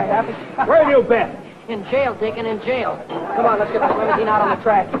 Billy. Hi, Happy. Where have you been? In jail, Deacon, in jail. Come on, let's get this limousine out on the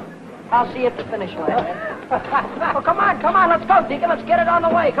track. I'll see you at the finish line. Well, come on, let's go, Deacon. Let's get it on the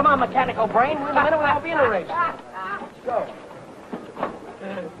way. Come on, mechanical brain. In a minute, we won't be in a race. Let's go.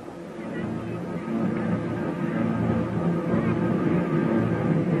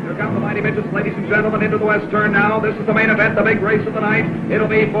 Here come the mighty midgets, ladies and gentlemen, into the west turn now. This is the main event, the big race of the night. It'll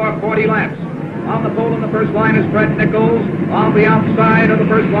be for 40 laps. On the pole in the first line is Fred Nichols. On the outside of the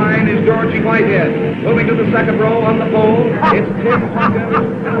first line is Georgie Whitehead. Moving to the second row on the pole, it's Tim Hawkins.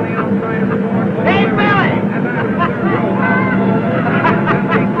 On the outside of the fourth pole. Hey, Billy! And then in the third row on the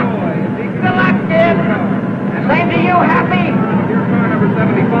pole, Good luck, kid. Same to you, Happy. Here's car number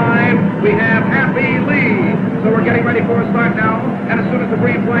 75. We have Happy Lee. So we're getting ready for a start now. And as soon as the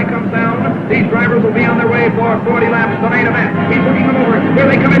green flag comes down, these drivers will be on their way for 40 laps, the main event. He's looking them over. Here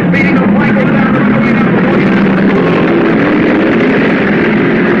they come in, speeding the flag over down. They're going down to 40 laps.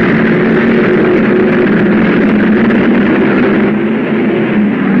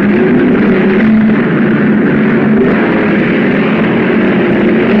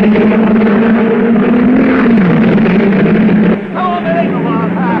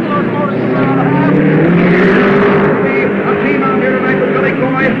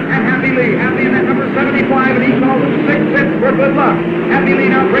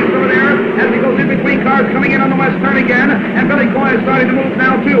 Coming in on the west turn again, and Billy Coy is starting to move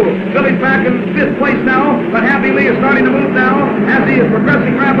now too. Billy's back in fifth place now, but Happy Lee is starting to move now as he is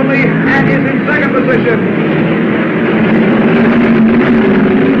progressing rapidly and is in second position.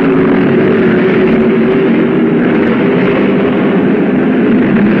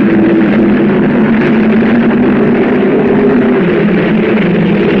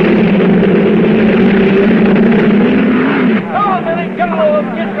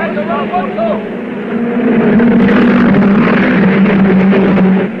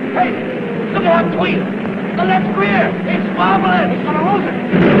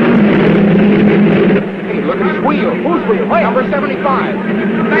 Number 75.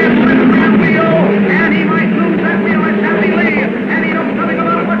 That's the rear wheel, and he might lose that wheel. It's Happy Lee, and he knows nothing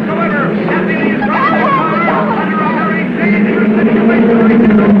about it whatsoever. Happy Lee is driving the car under a very dangerous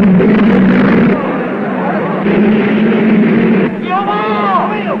situation. Come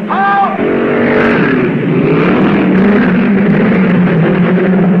on! Out!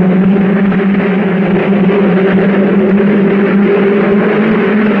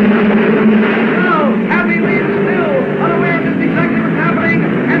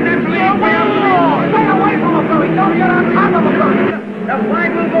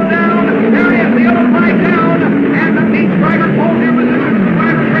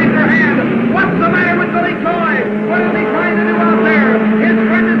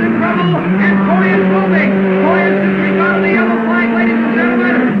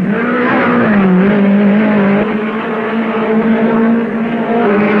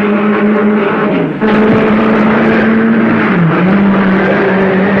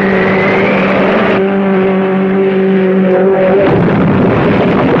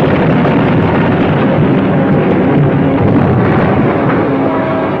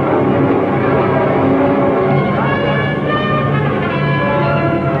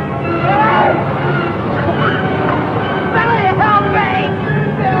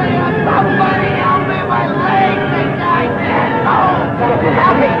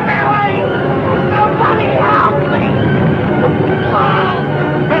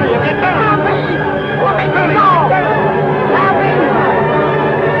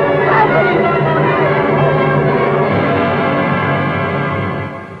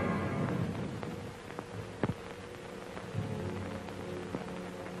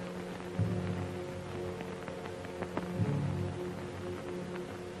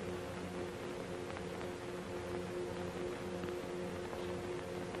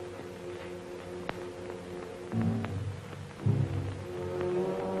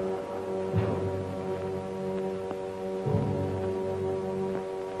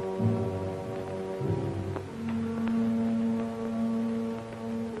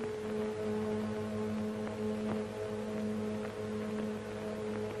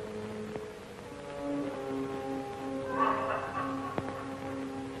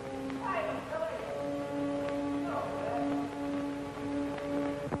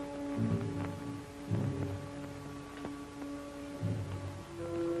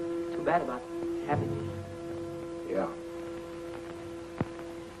 too bad about Happy. Yeah.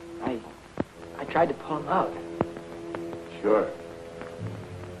 I tried to pull him out. Sure.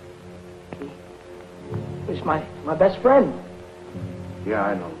 He was my best friend. Yeah,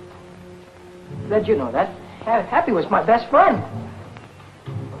 I know. Glad you know that. Happy was my best friend.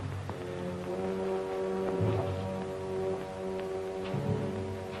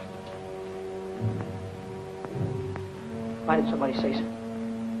 Why did somebody say something?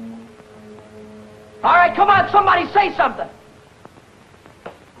 All right, come on, somebody say something.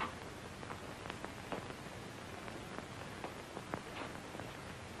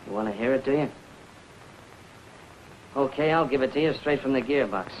 You want to hear it, do you? Okay, I'll give it to you straight from the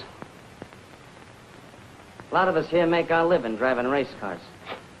gearbox. A lot of us here make our living driving race cars.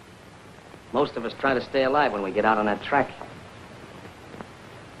 Most of us try to stay alive when we get out on that track.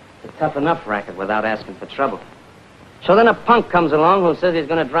 It's a tough enough racket without asking for trouble. So then a punk comes along who says he's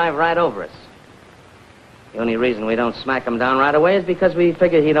going to drive right over us. The only reason we don't smack him down right away is because we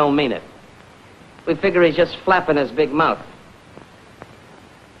figure he don't mean it. We figure he's just flapping his big mouth.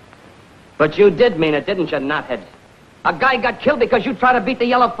 But you did mean it, didn't you, knothead? A guy got killed because you tried to beat the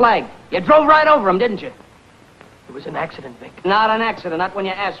yellow flag. You drove right over him, didn't you? It was an accident, Vic. Not an accident, not when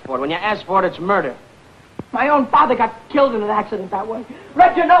you asked for it. When you asked for it, it's murder. My own father got killed in an accident that way.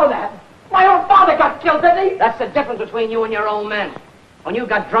 Red, you know that. My own father got killed, didn't he? That's the difference between you and your old man. When you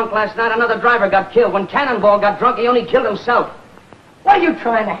got drunk last night, another driver got killed. When Cannonball got drunk, he only killed himself. What are you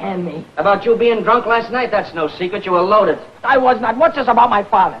trying to hand me? About you being drunk last night, that's no secret. You were loaded. I was not. What's this about my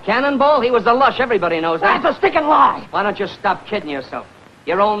father? Cannonball, he was the lush. Everybody knows that. That's a sticking lie. Why don't you stop kidding yourself?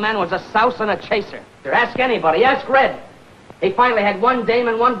 Your old man was a souse and a chaser. Ask anybody. Ask Red. He finally had one dame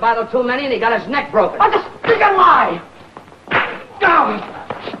and one bottle too many, and he got his neck broken. That's a sticking lie. Go.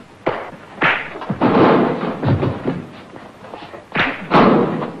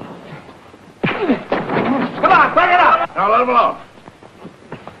 Come on, bring it up. Now, let him alone.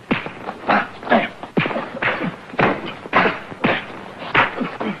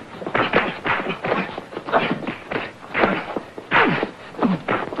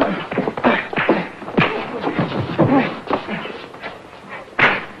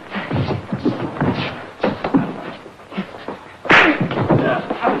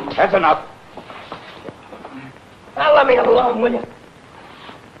 That's enough. Now let me alone, will you?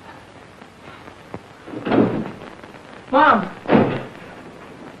 Mom!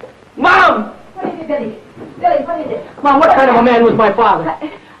 Mom! What is it, Billy? Billy, what is it? Mom, what kind of a man was my father?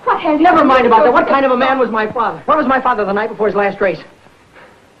 What has he... Never mind about that. What kind of a man was my father? Where was my father the night before his last race?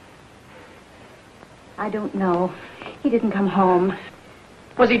 I don't know. He didn't come home.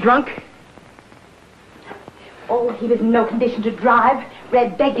 Was he drunk? Oh, he was in no condition to drive.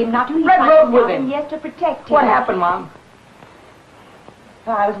 Red begged him not to. He Red rode with him. Yes, to protect him. What happened, Mom?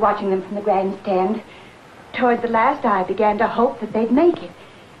 Well, I was watching them from the grandstand. Toward the last, I began to hope that they'd make it.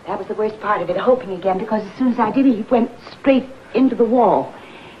 That was the worst part of it, hoping again, because as soon as I did, he went straight into the wall.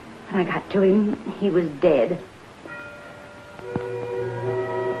 When I got to him, he was dead.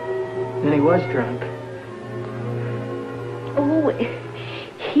 Then he was drunk. Oh,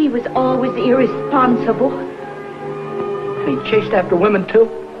 he was always irresponsible. And he chased after women, too?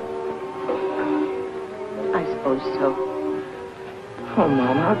 I suppose so. Oh,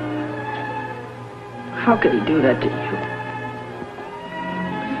 Mom, how could he do that to you?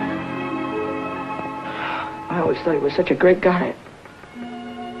 I always thought he was such a great guy.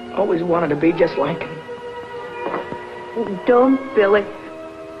 Always wanted to be just like him. Oh, don't, Billy.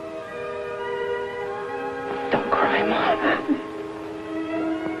 Don't cry, Mom.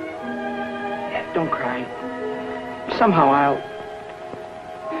 Yeah, don't cry. Somehow I'll...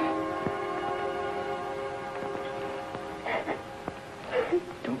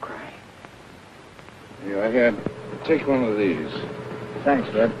 Don't cry. Yeah, here, take one of these. Thanks,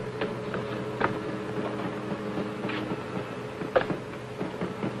 Red.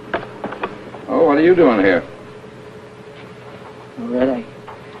 Oh, what are you doing here? Well, Red, I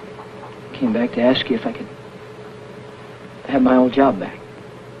came back to ask you if I could have my old job back.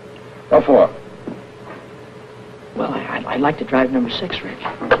 What for? Well, I'd like to drive number 6, Red.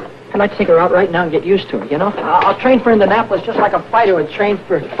 I'd like to take her out right now and get used to her, you know? I'll train for Indianapolis just like a fighter would train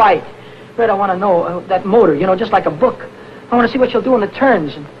for a fight. Red, I want to know that motor, you know, just like a book. I want to see what she'll do in the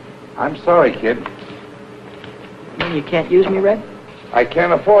turns. And... I'm sorry, kid. You mean you can't use me, Red? I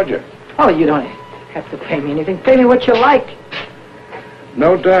can't afford you. Oh, you don't have to pay me anything. Pay me what you like.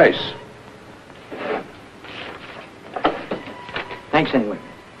 No dice. Thanks anyway.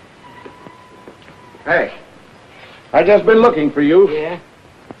 Hey, I just been looking for you. Yeah?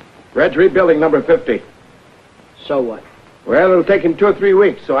 Red's rebuilding number 50. So what? Well, it'll take him 2 or 3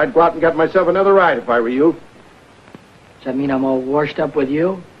 weeks, so I'd go out and get myself another ride if I were you. Does that mean I'm all washed up with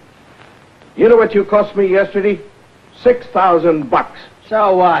you? You know what you cost me yesterday? $6,000.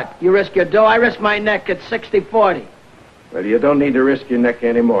 So what? You risk your dough, I risk my neck at 60-40. Well, you don't need to risk your neck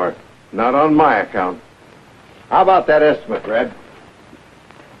anymore. Not on my account. How about that estimate, Red?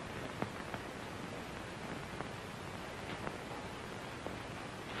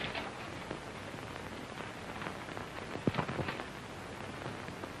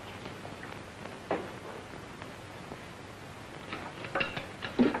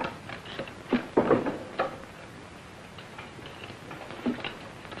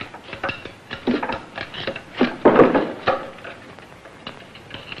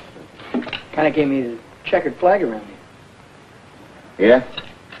 Kind of gave me the checkered flag around here. Yeah?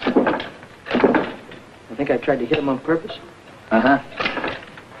 I think I tried to hit him on purpose. Uh-huh.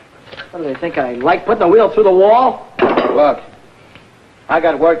 What do they think? I like putting the wheel through the wall? Look, I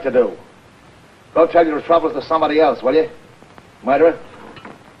got work to do. Go tell your troubles to somebody else, will you? Murderer?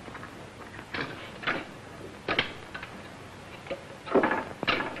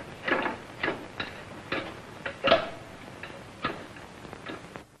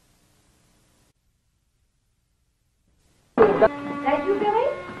 That you, Billy?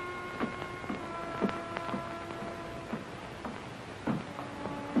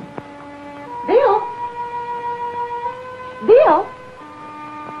 Bill? Bill?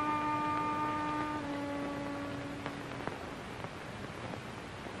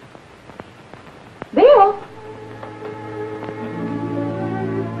 Bill?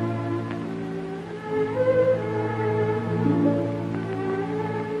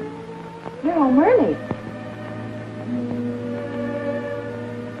 You're home early.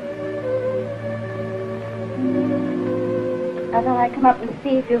 I thought I'd come up and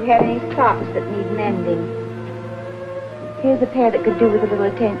see if you had any socks that need mending. Here's a pair that could do with a little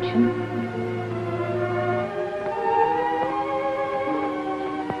attention.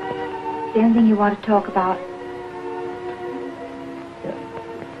 Is there anything you want to talk about?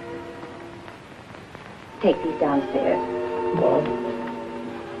 Take these downstairs. Mom.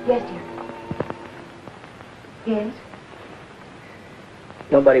 Yes, dear. Yes?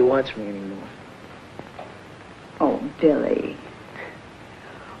 Nobody wants me anymore. Oh, Billy.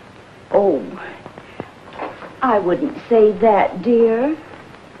 Oh, I wouldn't say that, dear.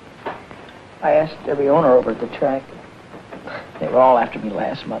 I asked every owner over at the track. They were all after me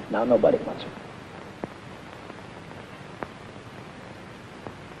last month. Now nobody wants me.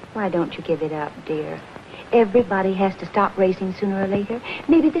 Why don't you give it up, dear? Everybody has to stop racing sooner or later.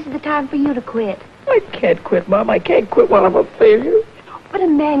 Maybe this is the time for you to quit. I can't quit, Mom. I can't quit while I'm a failure. But a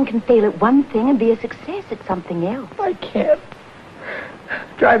man can fail at one thing and be a success at something else. I can't.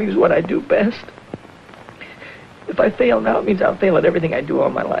 Driving's what I do best. If I fail now, it means I'll fail at everything I do all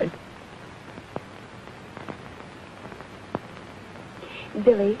my life.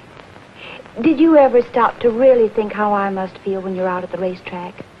 Billy, did you ever stop to really think how I must feel when you're out at the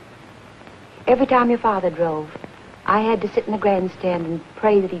racetrack? Every time your father drove, I had to sit in the grandstand and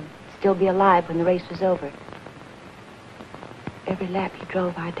pray that he'd still be alive when the race was over. Every lap he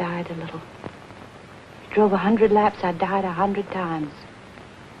drove, I died a little. He drove 100 laps, I died 100 times.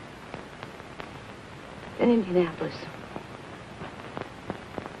 Then Indianapolis.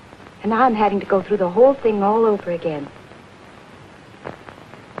 And now I'm having to go through the whole thing all over again.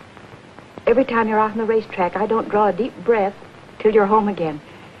 Every time you're out on the racetrack, I don't draw a deep breath till you're home again.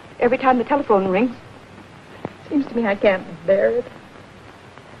 Every time the telephone rings, it seems to me I can't bear it.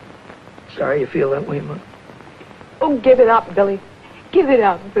 Sorry you feel that way, Mom. Oh, give it up, Billy. Give it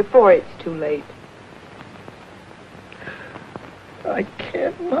up before it's too late. I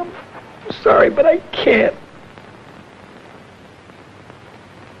can't, Mom. I'm sorry, but I can't.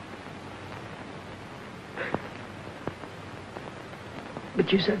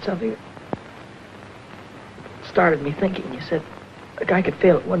 But you said something that started me thinking. You said a guy could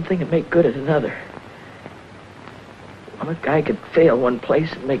fail at one thing and make good at another. Well, a guy could fail one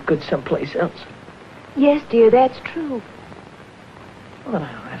place and make good someplace else. Yes, dear, that's true. Well, then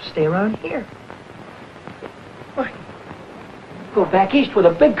I don't have to stay around here. Why? Go back east where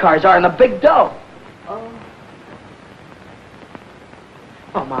the big cars are and the big dough. Oh.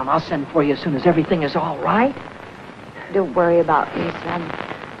 Oh, Mom, I'll send for you as soon as everything is all right. Don't worry about me, son.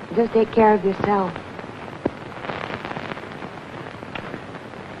 Just take care of yourself.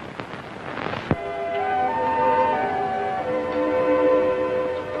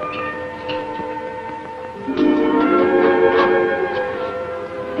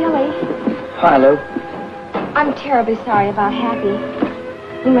 Hi, Lou. I'm terribly sorry about Happy.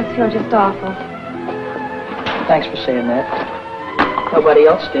 You must feel just awful. Thanks for saying that. Nobody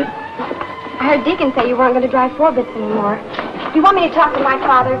else did. I heard Deacon say you weren't going to drive 4-bits anymore. Do you want me to talk to my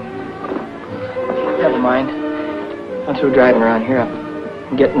father? Never mind. I'm through driving around here.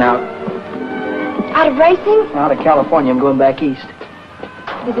 I'm getting out. Out of racing? Out of California. I'm going back east.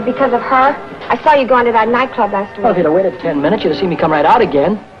 Is it because of her? I saw you going to that nightclub last week. Well, if you'd have waited 10 minutes, you'd have seen me come right out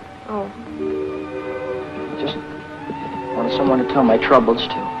again. Oh. Just wanted someone to tell my troubles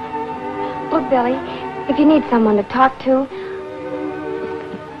to. Look, Billy, if you need someone to talk to...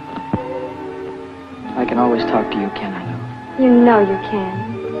 I can always talk to you, can I? You know you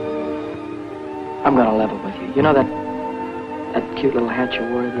can. I'm going to level with you. You know that cute little hat you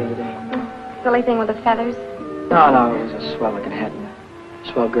wore the other day? Silly thing with the feathers? No, it was a swell-looking hat. And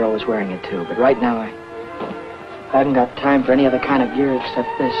a swell girl was wearing it, too. But right now, I haven't got time for any other kind of gear except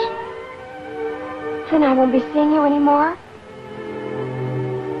this. Then I won't be seeing you anymore?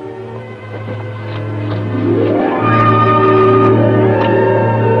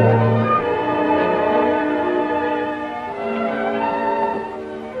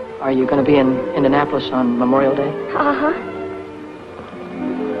 Are you going to be in Indianapolis on Memorial Day? Uh-huh.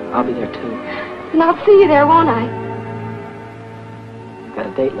 I'll be there, too. And I'll see you there, won't I? Got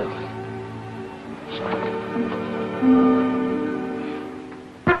a date, Lou.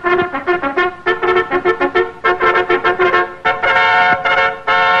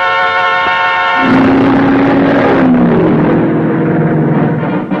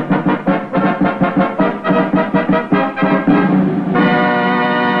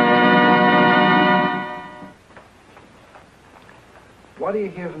 What do you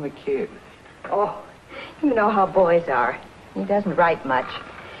hear from the kid? Oh, you know how boys are. He doesn't write much.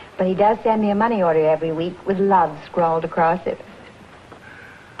 But he does send me a money order every week with love scrawled across it.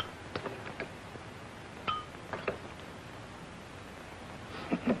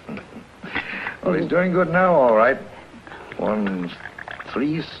 Well, he's doing good now, all right. Won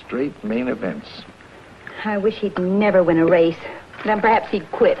 3 straight main events. I wish he'd never win a race. Then perhaps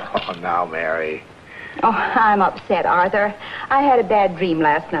he'd quit. Oh, now, Mary. Oh, I'm upset, Arthur. I had a bad dream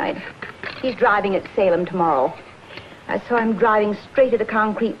last night. He's driving at Salem tomorrow. I saw him driving straight at the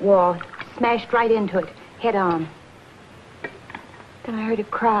concrete wall, smashed right into it, head on. Then I heard him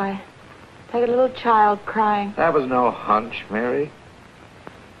cry, like a little child crying. That was no hunch, Mary.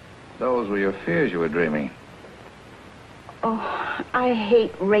 Those were your fears you were dreaming. Oh, I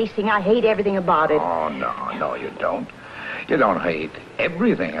hate racing. I hate everything about it. Oh, no, you don't. You don't hate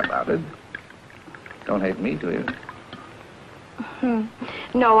everything about it. Don't hate me, do you?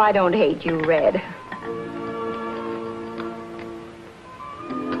 No, I don't hate you, Red.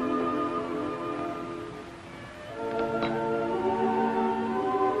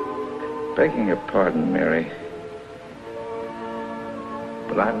 Begging your pardon, Mary,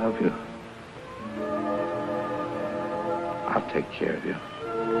 but I love you. I'll take care of you.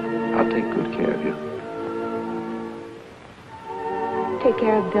 I'll take good care of you. Take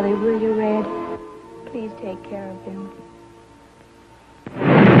care of Billy, will you, Red? Please take care of him.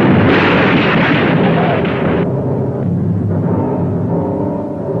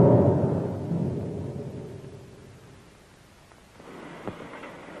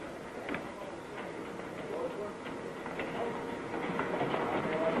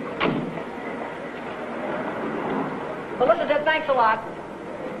 Felicity, thanks a lot.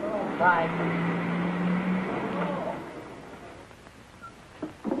 Bye.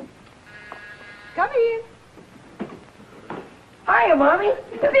 Come in. Hiya, Mommy.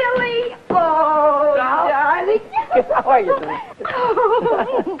 Billy. Oh, darling. How are you, Billy?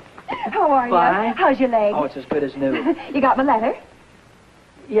 How are you? Fine. How's your leg? Oh, it's as good as new. You got my letter?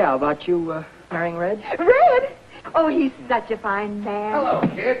 Yeah, about you marrying Red? Red? Oh, he's such a fine man. Hello,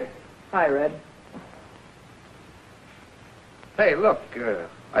 kid. Hi, Red. Hey, look,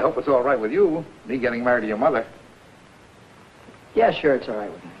 I hope it's all right with you, me getting married to your mother. Yeah, sure, it's all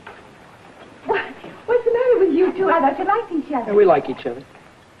right with me. What's the matter with you two? I thought you liked each other. Yeah, we like each other.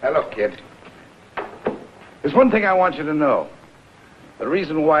 Hey, look, kid. There's one thing I want you to know. The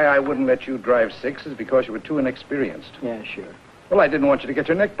reason why I wouldn't let you drive 6 is because you were too inexperienced. Yeah, sure. Well, I didn't want you to get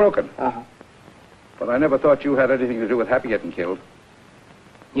your neck broken. Uh-huh. But I never thought you had anything to do with Happy getting killed.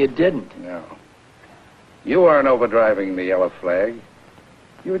 You didn't? No. You weren't overdriving the yellow flag.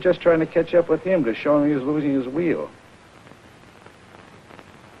 You were just trying to catch up with him to show him he was losing his wheel.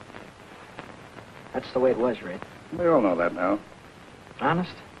 That's the way it was, Red. We all know that now.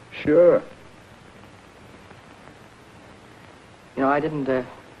 Honest? Sure. You know, I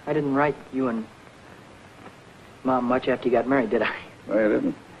didn't write you and Mom much after you got married, did I? No, you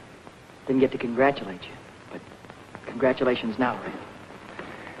didn't. Didn't get to congratulate you. But congratulations now, Red.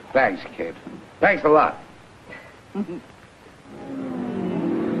 Thanks, kid. Thanks a lot.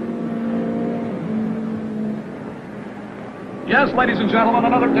 Yes, ladies and gentlemen,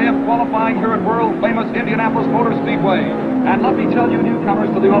 another day of qualifying here at world-famous Indianapolis Motor Speedway. And let me tell you,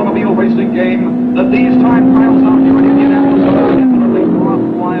 newcomers to the automobile racing game, that these time trials out here in Indianapolis are infinitely rough,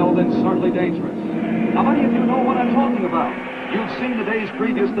 wild, and certainly dangerous. Now, many of you know what I'm talking about. You've seen the days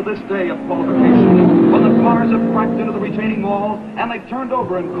previous to this day of qualification, when the cars have cracked into the retaining wall, and they've turned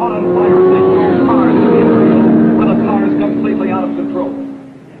over and caught on fire as they drove cars to the infield, with the cars completely out of control.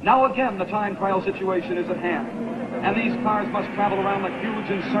 Now again, the time trial situation is at hand. And these cars must travel around the huge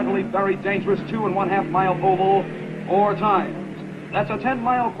and certainly very dangerous 2.5 mile oval 4 times. That's a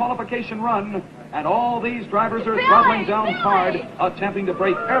 10-mile qualification run, and all these drivers are throttling down hard, attempting to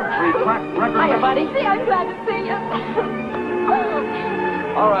break every track record. Hiya, buddy. See, I'm glad to see you.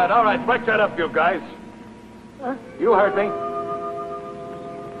 All right. Break that up, you guys. Huh? You heard me.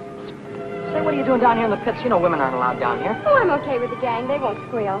 Say, what are you doing down here in the pits? You know women aren't allowed down here. Oh, I'm okay with the gang. They won't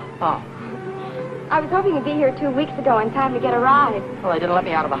squeal. Oh. I was hoping to be here 2 weeks ago in time to get a ride. Well, they didn't let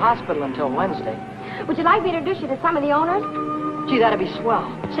me out of the hospital until Wednesday. Would you like me to introduce you to some of the owners? Gee, that'd be swell.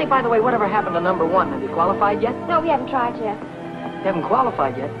 Say, by the way, whatever happened to number 1? Have you qualified yet? No, we haven't tried yet. You haven't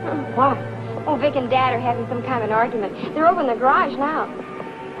qualified yet? Why? Oh, Vic and Dad are having some kind of an argument. They're over in the garage now.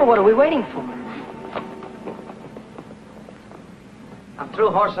 Well, what are we waiting for? I'm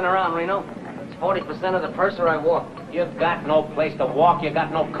through horsing around, Reno. It's 40% of the purse or I walk. You've got no place to walk. You got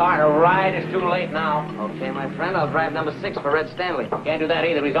no car to ride. It's too late now. Okay, my friend, I'll drive number 6 for Red Stanley. Can't do that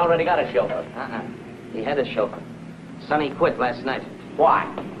either. He's already got a chauffeur. He had a chauffeur. Sonny quit last night. Why?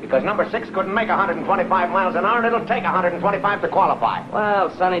 Because number 6 couldn't make 125 miles an hour, and it'll take 125 to qualify.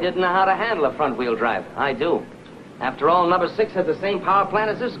 Well, Sonny didn't know how to handle a front-wheel drive. I do. After all, number 6 has the same power plant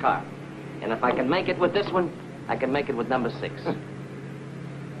as this car. And if I can make it with this one, I can make it with number 6.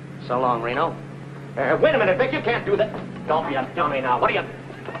 So long, Reno. Wait a minute, Vic. You can't do that. Don't be a dummy now. What are you...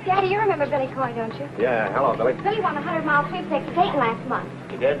 Daddy, you remember Billy Coy, don't you? Yeah, hello, Billy. Billy won a 100-mile sweepstakes at Dayton last month.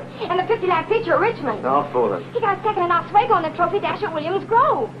 You did? And the 50-lap feature at Richmond. Don't fool him. He got second in Oswego on the trophy dash at Williams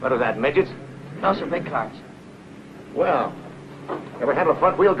Grove. What is that, midgets? No, sir, big cars. Well, ever handle a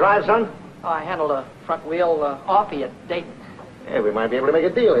front-wheel drive, son? Oh, I handled a front wheel offie at Dayton. Hey, we might be able to make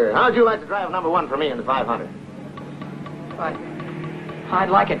a deal here. How'd you like to drive number 1 for me in the 500? I'd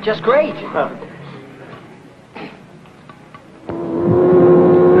like it just great.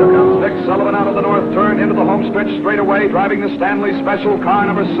 Dick Sullivan out of the north turn into the home stretch straight away, driving the Stanley Special car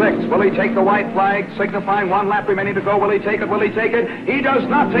number 6. Will he take the white flag, signifying 1 lap remaining to go? Will he take it? Will he take it? He does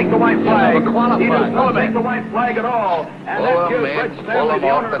not take the white flag. He does not take the white flag at all. And that gives Red Stanley, the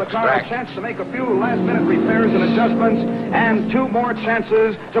owner of the car, a chance to make a few last-minute repairs and adjustments, and 2 more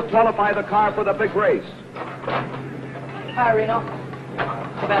chances to qualify the car for the big race. Hi, Reno.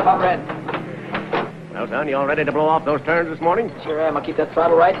 Too bad about Red. Well, son, you all ready to blow off those turns this morning? Sure am. I'll keep that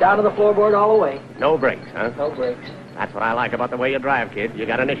throttle right down to the floorboard all the way. No brakes, huh? No brakes. That's what I like about the way you drive, kid. You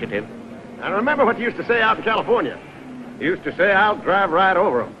got initiative. I remember what you used to say out in California. You used to say, I'll drive right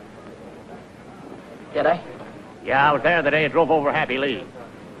over them. Did I? Yeah, I was there the day you drove over Happy Lee.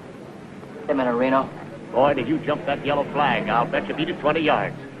 Wait a minute, Reno. Boy, did you jump that yellow flag. I'll bet you beat it 20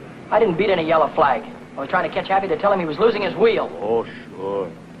 yards. I didn't beat any yellow flag. I was trying to catch Happy to tell him he was losing his wheel. Oh, sure.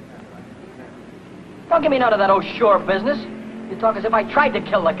 Don't give me none of that oh sure business. You talk as if I tried to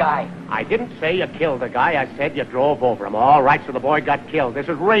kill the guy. I didn't say you killed the guy. I said you drove over him. All right, so the boy got killed. This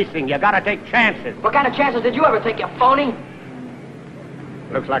is racing. You gotta take chances. What kind of chances did you ever take, you phony?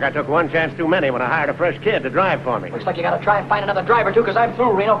 Looks like I took 1 chance too many when I hired a fresh kid to drive for me. Looks like you gotta try and find another driver, too, because I'm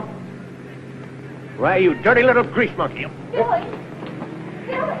through, Reno. Why, you dirty little grease monkey. Billy!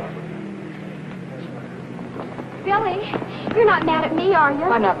 Billy, you're not mad at me, are you?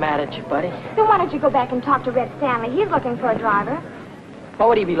 I'm not mad at you, buddy. Then why don't you go back and talk to Red Stanley? He's looking for a driver. What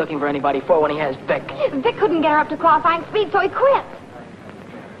would he be looking for anybody for when he has Vic? Vic couldn't get her up to qualifying speed, so he quit.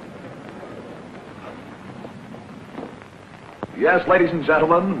 Yes, ladies and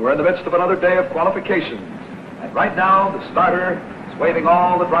gentlemen, we're in the midst of another day of qualifications. And right now, the starter is waving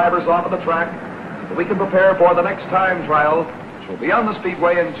all the drivers onto the track so we can prepare for the next time trial, which will be on the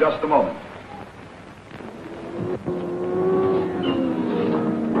speedway in just a moment.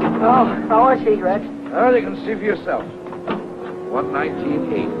 Oh, how is he, Red? Oh, you can see for yourself.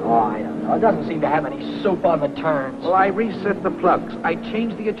 119.8. Oh, I don't know. It doesn't seem to have any soup on the turns. Well, I reset the plugs. I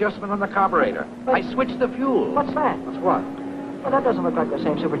changed the adjustment on the carburetor. I switched the fuel. What's that? What's what? Well, that doesn't look like the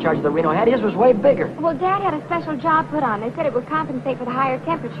same supercharger that Reno had. His was way bigger. Well, Dad had a special job put on. They said it would compensate for the higher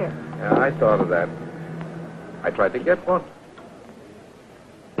temperature. Yeah, I thought of that. I tried to get one.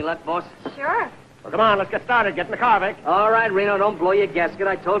 Good luck, boss. Sure. Well, come on, let's get started. Get in the car, Vic. All right, Reno, don't blow your gasket.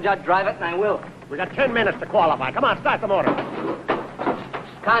 I told you I'd drive it, and I will. We got 10 minutes to qualify. Come on, start the motor.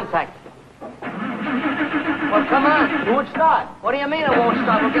 Contact. Well, come on. It won't start. What do you mean it won't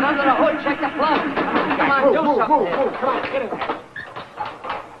start? We'll get under the hood, check the plug. Come on, do something. Come on, get in there.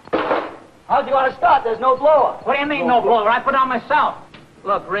 How'd you want to start? There's no blower. What do you mean, no blower? I put on myself.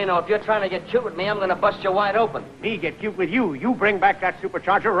 Look, Reno, if you're trying to get cute with me, I'm going to bust you wide open. Me get cute with you. You bring back that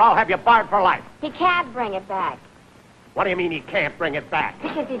supercharger or I'll have you barred for life. He can't bring it back. What do you mean he can't bring it back?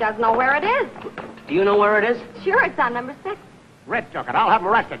 Because he doesn't know where it is. Do you know where it is? Sure, it's on number 6. Red took it. I'll have him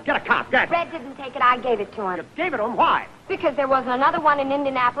arrested. Get a cop. Get. Red didn't take it. I gave it to him. You gave it to him? Why? Because there wasn't another one in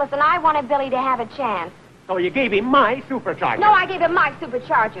Indianapolis, and I wanted Billy to have a chance. So you gave him my supercharger? No, I gave him my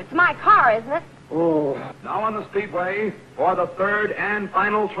supercharger. It's my car, isn't it? Oh. Now on the speedway, for the third and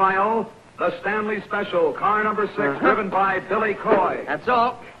final trial, the Stanley Special, car number 6, driven by Billy Coy. That's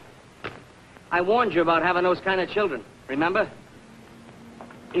all. I warned you about having those kind of children. Remember?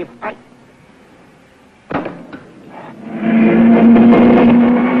 If I...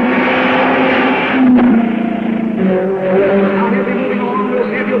 Now he'll be moving along. We'll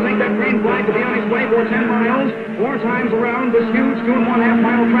see if he'll take that green flag to be on his way for 10 miles. 4 times around this huge 2.5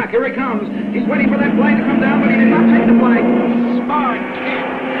 mile track. Here he comes. He's waiting for that flag to come down, but he did not take the flag. Smart kid.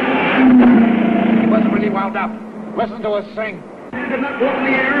 He wasn't really wound up. Listen to us sing. Did not go up in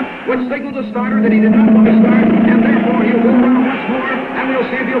the air, which signaled the starter that he did not want to start, and therefore he'll go around once more, and we'll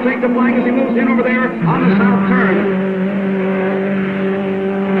see if he'll take the flag as he moves in over there on the south turn.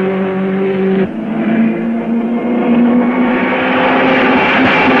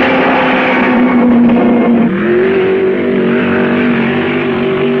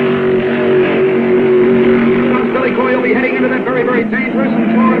 Billy Coy will be heading into that very, very dangerous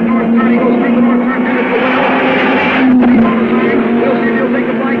and torrid north turn. He goes through the north turn, headed for the well. We'll see if he'll take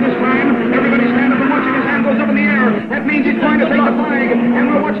the flag this time. Everybody stand up and watching. His hand goes up in the air. That means he's going to take the flag. And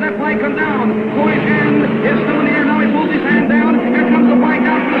we'll watch that flag come down. Coy's hand is still in the air. Now he pulls his hand down. Here comes the flag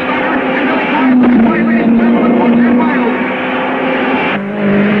down from the starter. And Billy Coy is looking by, ladies and gentlemen, for 10 miles.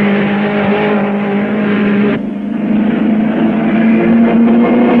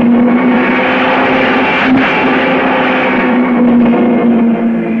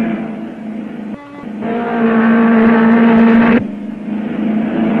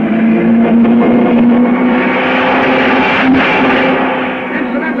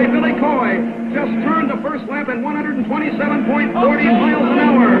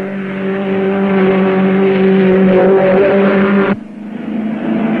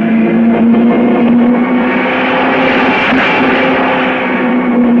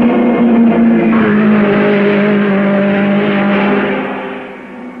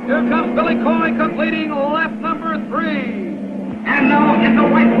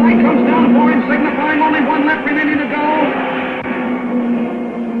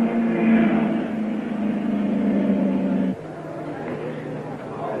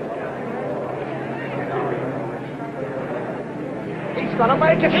 Gonna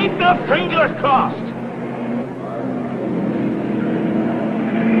make it. Keep the fingers crossed.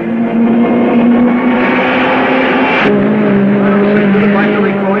 By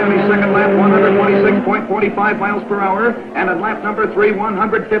Billy Coy on his second lap, 126.45 miles per hour, and at lap number 3,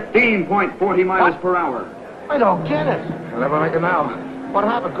 115.40 miles per hour. I don't get it. I'll never make it now. What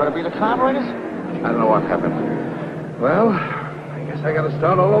happened? Could it be the carburetors? I don't know what happened. Well, I guess I gotta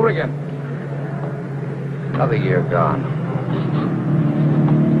start all over again. Another year gone.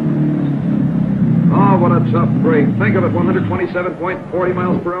 Oh, what a tough break. Think of it, 127.40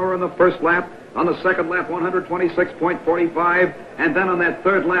 miles per hour on the first lap. On the second lap, 126.45. And then on that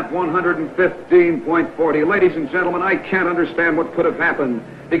third lap, 115.40. Ladies and gentlemen, I can't understand what could have happened.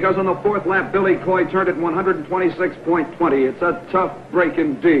 Because on the fourth lap, Billy Coy turned at 126.20. It's a tough break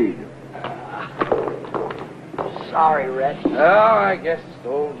indeed. Sorry, Red. Oh, I guess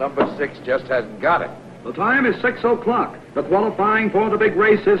old number 6 just hasn't got it. The time is 6 o'clock. The qualifying for the big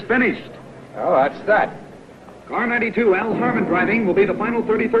race is finished. Oh, that's that. Car 92, Al Harmon driving, will be the final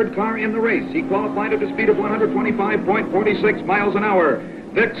 33rd car in the race. He qualified at a speed of 125.46 miles an hour.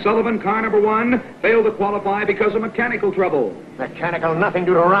 Vic Sullivan, car number 1, failed to qualify because of mechanical trouble. Mechanical nothing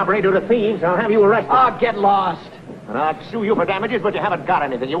due to robbery, due to thieves. I'll have you arrested. Oh, get lost. And I'll sue you for damages, but you haven't got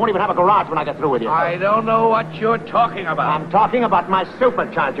anything. You won't even have a garage when I get through with you. I don't know what you're talking about. I'm talking about my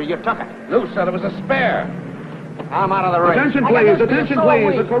supercharger. You took it. Lou said it was a spare. I'm out of the race. Attention, please, attention,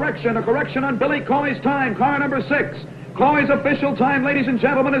 please. A correction on Billy Coy's time, car number 6. Coy's official time, ladies and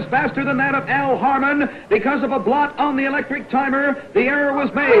gentlemen, is faster than that of Al Harmon. Because of a blot on the electric timer, the error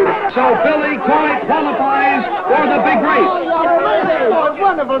was made. So Billy Coy qualifies for the big race. Oh, you made it. Oh,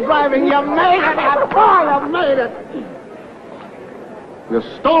 wonderful driving. You made it. You made it. You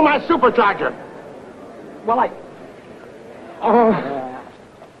stole my supercharger. Well, I... Oh.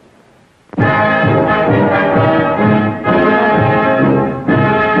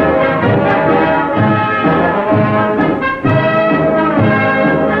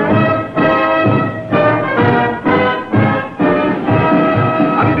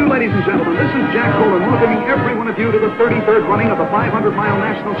 Ladies and gentlemen, this is Jack Colan welcoming every one of you to the 33rd running of the 500-mile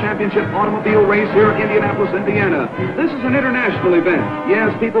National Championship Automobile Race here in Indianapolis, Indiana. This is an international event.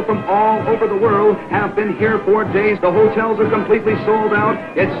 Yes, people from all over the world have been here for days. The hotels are completely sold out.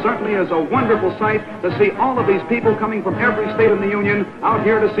 It certainly is a wonderful sight to see all of these people coming from every state in the Union out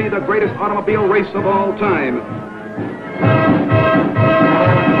here to see the greatest automobile race of all time.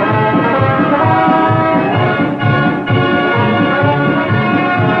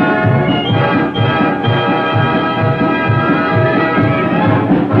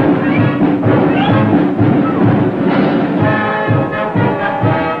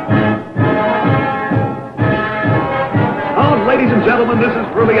 Gentlemen, this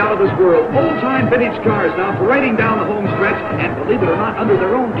is really out of this world. Old-time vintage cars now parading down the home stretch, and believe it or not, under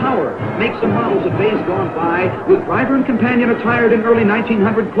their own power. Makes and models of days gone by, with driver and companion attired in early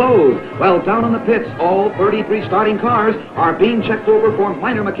 1900 clothes. While down on the pits, all 33 starting cars are being checked over for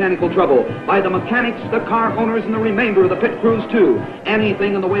minor mechanical trouble by the mechanics, the car owners, and the remainder of the pit crews, too.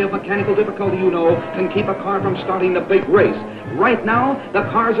 Anything in the way of mechanical difficulty, you know, can keep a car from starting the big race. Right now, the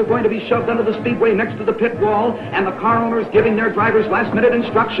cars are going to be shoved under the speedway next to the pit wall, and the car owners giving their drivers last-minute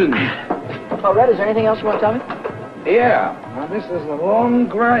instructions. Oh, Red, is there anything else you want to tell me? Yeah. Now, this is a long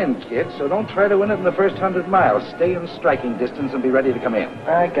grind, kid, so don't try to win it in the first 100 miles. Stay in striking distance and be ready to come in.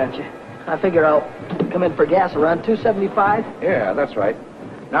 I got you. I figure I'll come in for gas around 275. Yeah, that's right.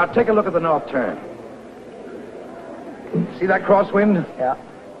 Now, take a look at the north turn. See that crosswind? Yeah.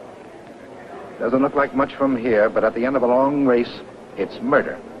 Doesn't look like much from here, but at the end of a long race, it's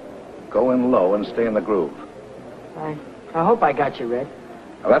murder. Go in low and stay in the groove. I hope I got you, Red.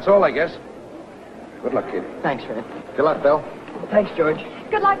 Well, that's all, I guess. Good luck, kid. Thanks, Red. Good luck, Bill. Thanks, George.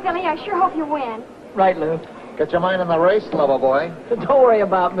 Good luck, Billy. I sure hope you win. Right, Lou. Get your mind in the race, lover boy. Don't worry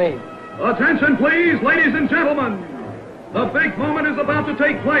about me. Attention, please, ladies and gentlemen. The big moment is about to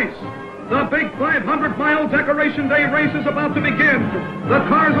take place. The big 500-mile Decoration Day race is about to begin. The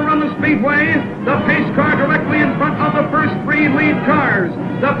cars are on the speedway. The pace car directly in front of the first three lead cars.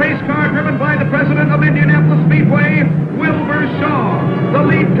 The pace car driven by the president of Indianapolis Speedway, Wilbur Shaw. The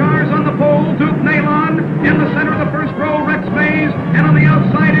lead cars on the pole, Duke Nalon. In the center of the first row, Rex Mays. And on the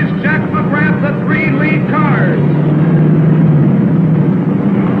outside is Jack McGrath, the three lead cars.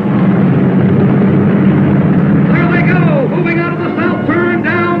 There they go, moving out of the south turn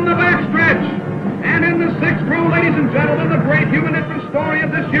down the backstretch. And in the sixth row, ladies and gentlemen, the great human interest story of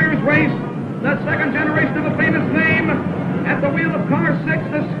this year's race, the second generation of a famous name, at the wheel of car 6,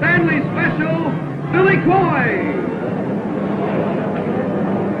 the Stanley Special, Billy Coy.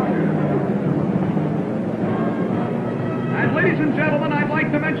 And ladies and gentlemen, I'd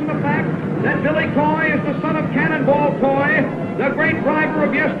like to mention the fact that Billy Coy is the son of Cannonball Coy, the great driver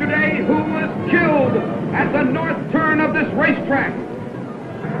of yesterday who was killed at the north turn of this racetrack.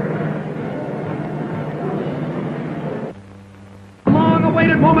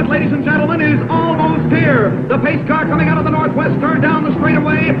 Awaited moment, ladies and gentlemen, is almost here. The pace car coming out of the northwest turn down the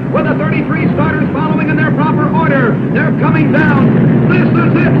straightaway with the 33 starters following in their proper order. They're coming down. This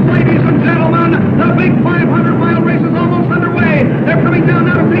is it, ladies and gentlemen. The big 500-mile race is almost underway. They're coming down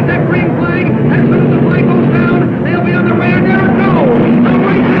now to take that green flag. As soon as the flag goes down, they'll be on their way. And there it goes. The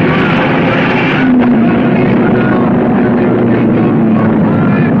race is on.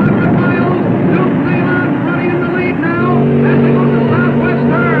 500 miles. Duke Nalon running in the lead now as they go to the southwest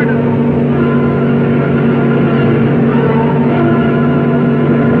turn.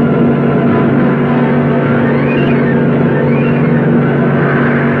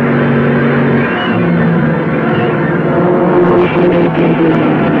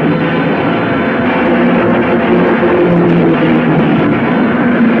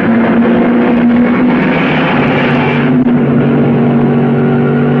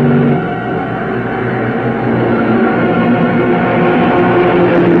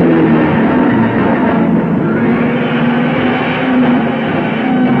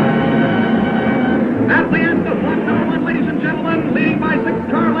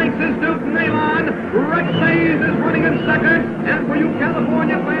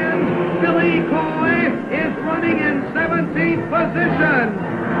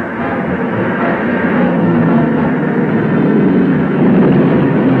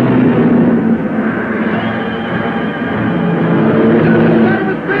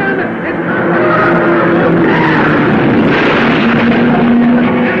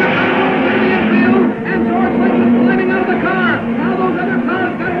 And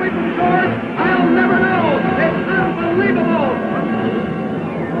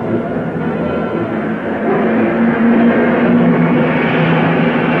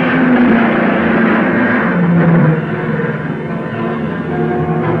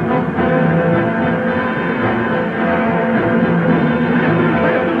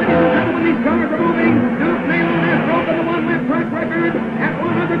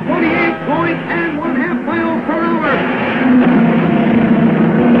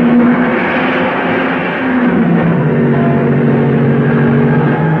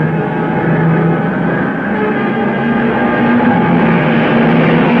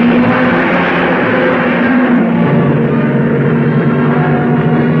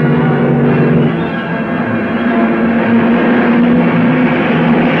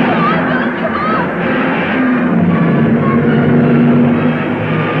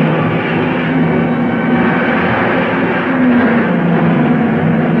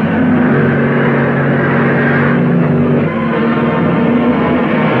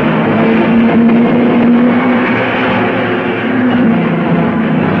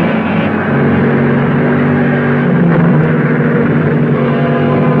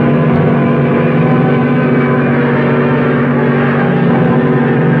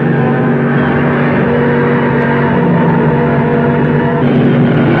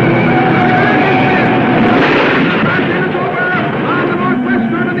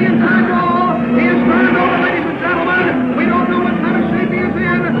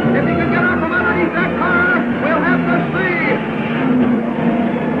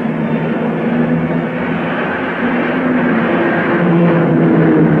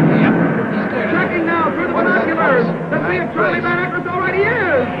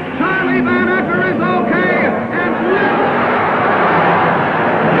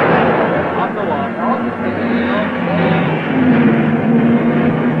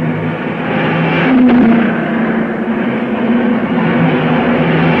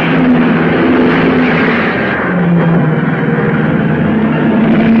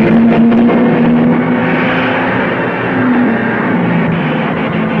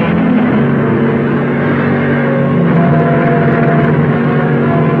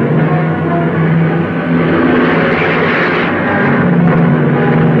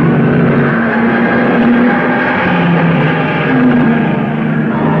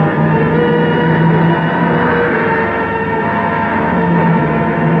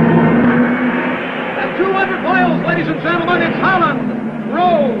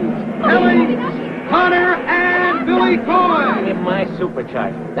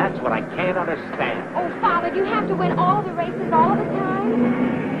supercharged. That's what I can't understand. Oh, Father, do you have to win all the races all the time?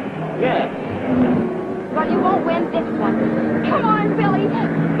 Yes. Well, you won't win this one. Come on, Billy.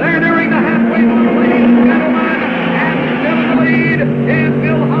 They're nearing the halfway mark, ladies and gentlemen. And still in the lead is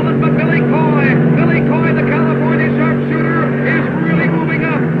Bill Holland, but Billy Coy. Billy Coy, the California sharpshooter, is really moving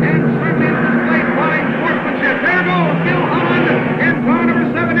up and certainly displayed fine sportsmanship. There goes Bill Holland in car number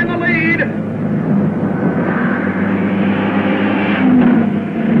 7 in the lead.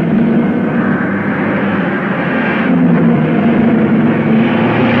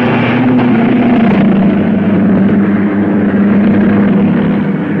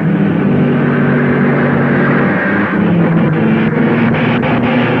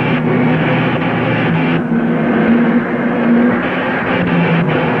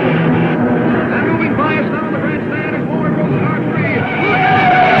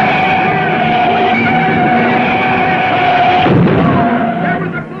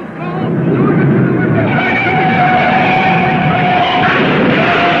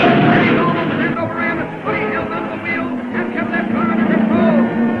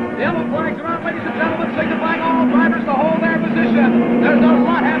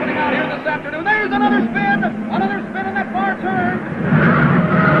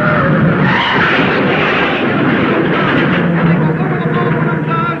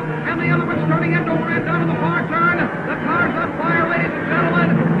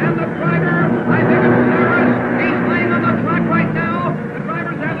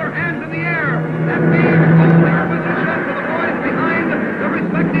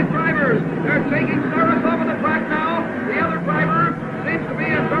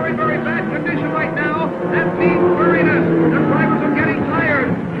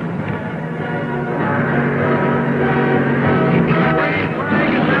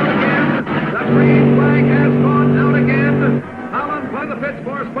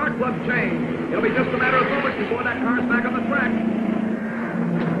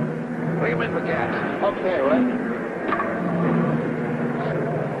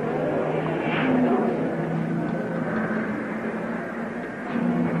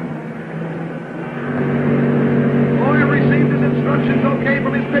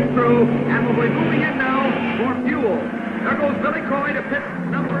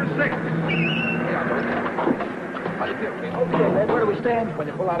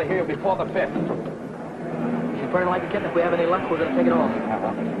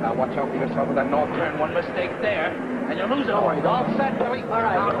 Now watch out for yourself with that north turn. One mistake there, and you'll lose it all. All set, Billy. All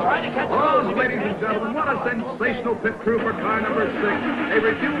right. Now try to catch it. Oh, ladies and gentlemen, what a sensational pit crew for car number 6. They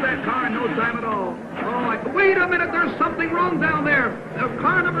refueled that car in no time at all. Oh, wait a minute. There's something wrong down there.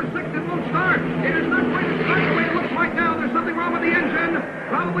 Car number 6, it won't start. It is not going to start the way it looks right now. There's something wrong with the engine.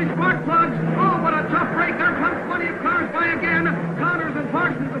 Probably spark plugs. Oh, what a tough break. There comes plenty of cars by again. Connors and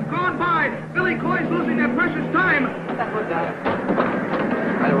Parsons have gone by. Billy Coy's losing that precious time.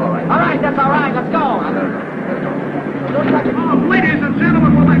 All right, that's all right. Let's go. Oh, ladies and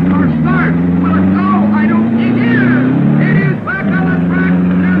gentlemen, will that car start? Will it go? I don't. It is. It is back on the track.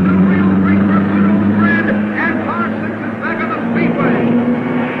 There's a real break for good old friend, and car 6 is back on the speedway.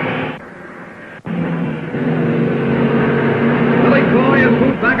 Billy Coy has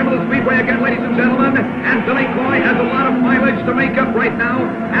moved back into the speedway again, ladies and gentlemen, and Billy Coy has a lot of mileage to make up right now,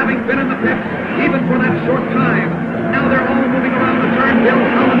 having been in the pits even for that short time. Now they're all moving around the turn. Bill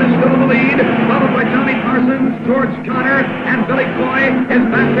Holland is still in the lead, followed by Tommy Parsons, George Connor, and Billy Coy is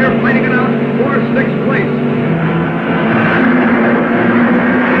back there fighting it out for 6th place.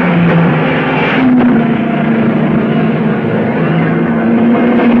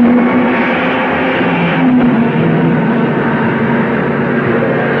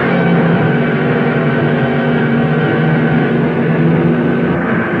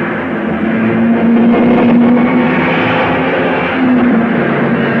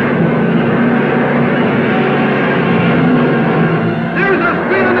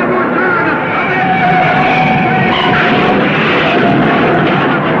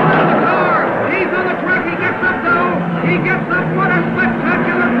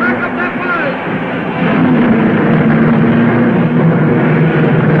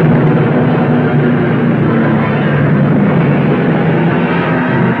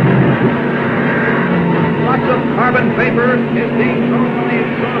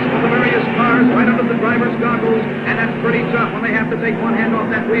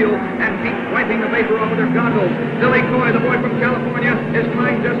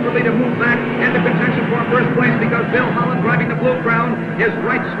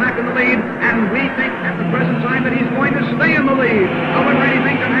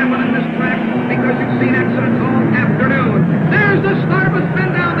 There's There's the start of a spin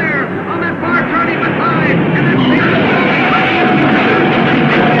down there on that far turn. He went by, and then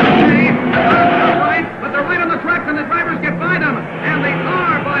right, but they're right on the track, and the drivers get by them, and they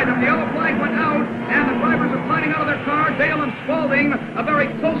are by them. The yellow flag went out, and the drivers are sliding out of their car. Dale and Spaulding, a very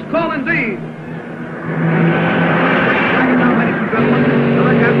close call indeed. The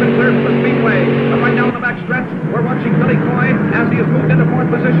leg has been cleared from the speedway. But right now in the back stretch, we're watching Billy Coy as he has moved into fourth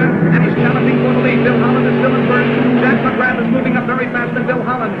position, and he's challenging for the lead. Bill Holland is still in first. Jack McGrath is moving up very fast than Bill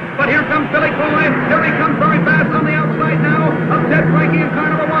Holland. But here comes Billy Coy. Here he comes very fast on the outside now of Ted Frankie in car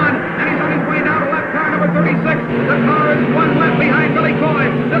number 1. And he's on his way now to lap car number 36. The car is one lap behind Billy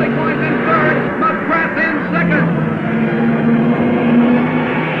Coy. Billy Coy's in third. McGrath in second.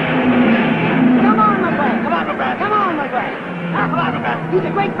 Come on, McGrath. Come on, McGrath. Come on, McGrath. Come on, McGrath. He's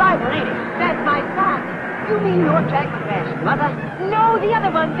a great driver, ain't he? That's my son. You mean your Jack McGrath's mother? No, the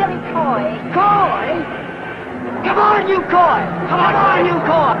other one, Billy Coy. Coy? Come on, you Coy! Come on, you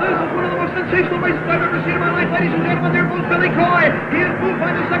Coy! This is one of the most sensational races I've ever seen in my life, ladies and gentlemen. There goes Billy Coy. He is moved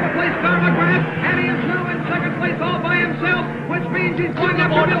by the second place car, McGrath, and he is now in second place all by himself, which means he's going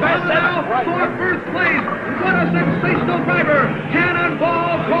after Bill Holland now for first place. What a sensational driver!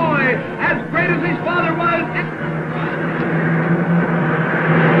 Cannonball Coy, as great as his father was.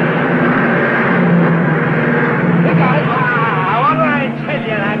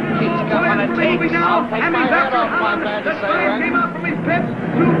 Now, and he's after Holland. The sign came out from his pits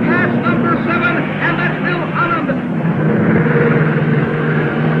to pass number 7, and that's Bill Holland.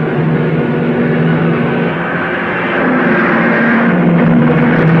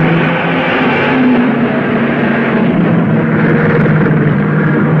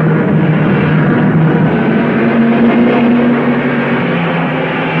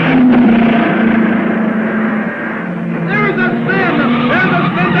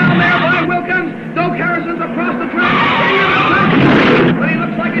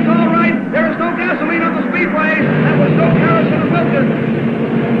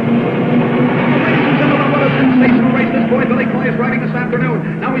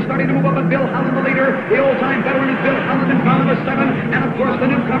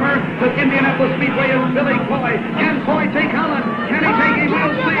 Indianapolis Speedway is Billy Coy. Can Coy take Holland? Can he take him?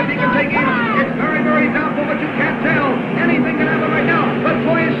 We'll see if he can take him. It's very, very doubtful, but you can't tell. Anything can happen right now. But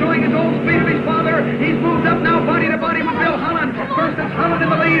Coy is showing his old speed of his father. He's moved up now body to body with Bill Holland. First it's Holland in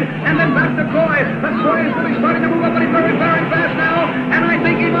the lead, and then back to Coy. But Coy is really starting to move up, but he's very, very fast now. And I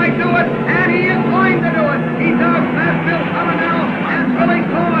think he might do it. And he is going to do it. He does pass Bill Holland now. And Billy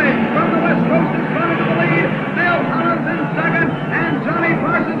Coy from the West Coast is running to the lead. Bill Holland's in second, and Johnny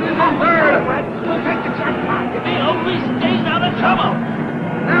Parsons is in third. We'll take the jackpot if he only stays out of trouble.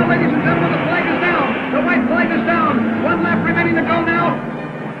 Now, ladies and gentlemen, the flag is down. The white flag is down. One lap remaining to go now.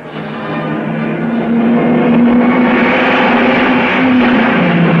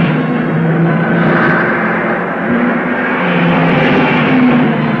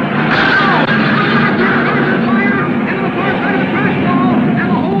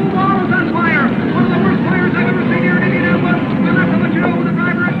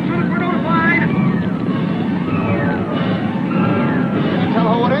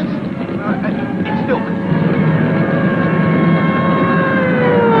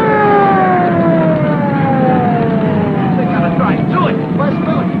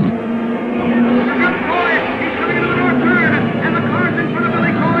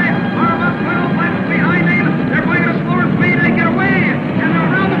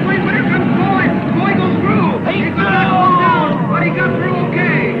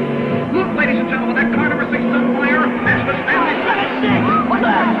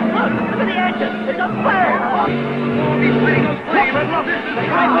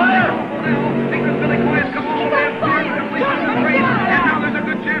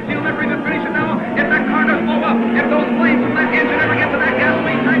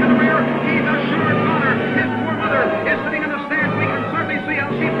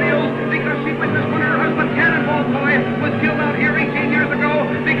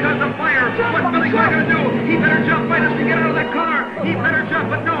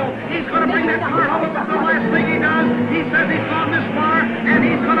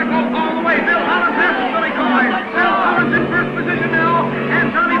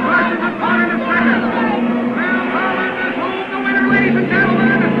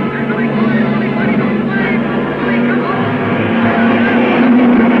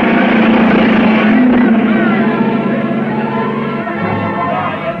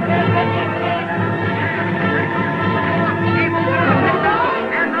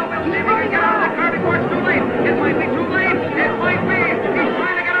 Before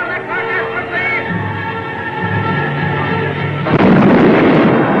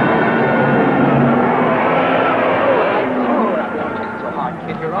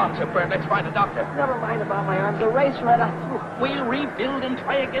Bert. Let's find a doctor. Never mind about my arms. The race right on. We'll rebuild and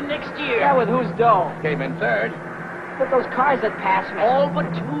try again next year. Yeah, with whose dough? Came in third. With those cars that passed me. All but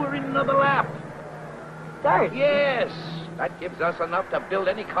 2 are in another lap. Third? Yes. That gives us enough to build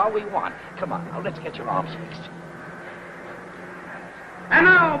any car we want. Come on, now, let's get your arms fixed. And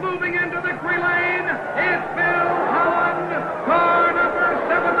now, moving into victory lane, it's Bill Holland, car number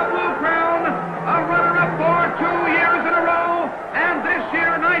 7, the Blue Crown, a runner-up for 2 years in a row, and this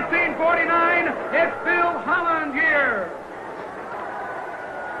year, 1949, it's Bill Holland year.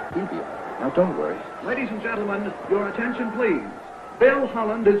 Now, don't worry. Ladies and gentlemen, your attention, please. Bill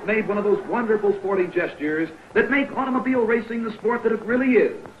Holland has made one of those wonderful sporting gestures that make automobile racing the sport that it really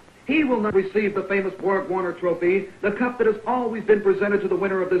is. He will not receive the famous Borg Warner Trophy, the cup that has always been presented to the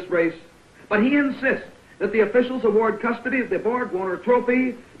winner of this race, but he insists that the officials award custody of the Borg Warner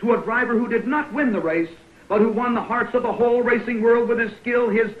Trophy to a driver who did not win the race, but who won the hearts of the whole racing world with his skill,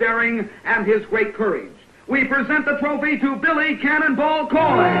 his daring, and his great courage. We present the trophy to Billy Cannonball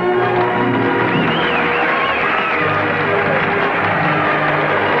Coy.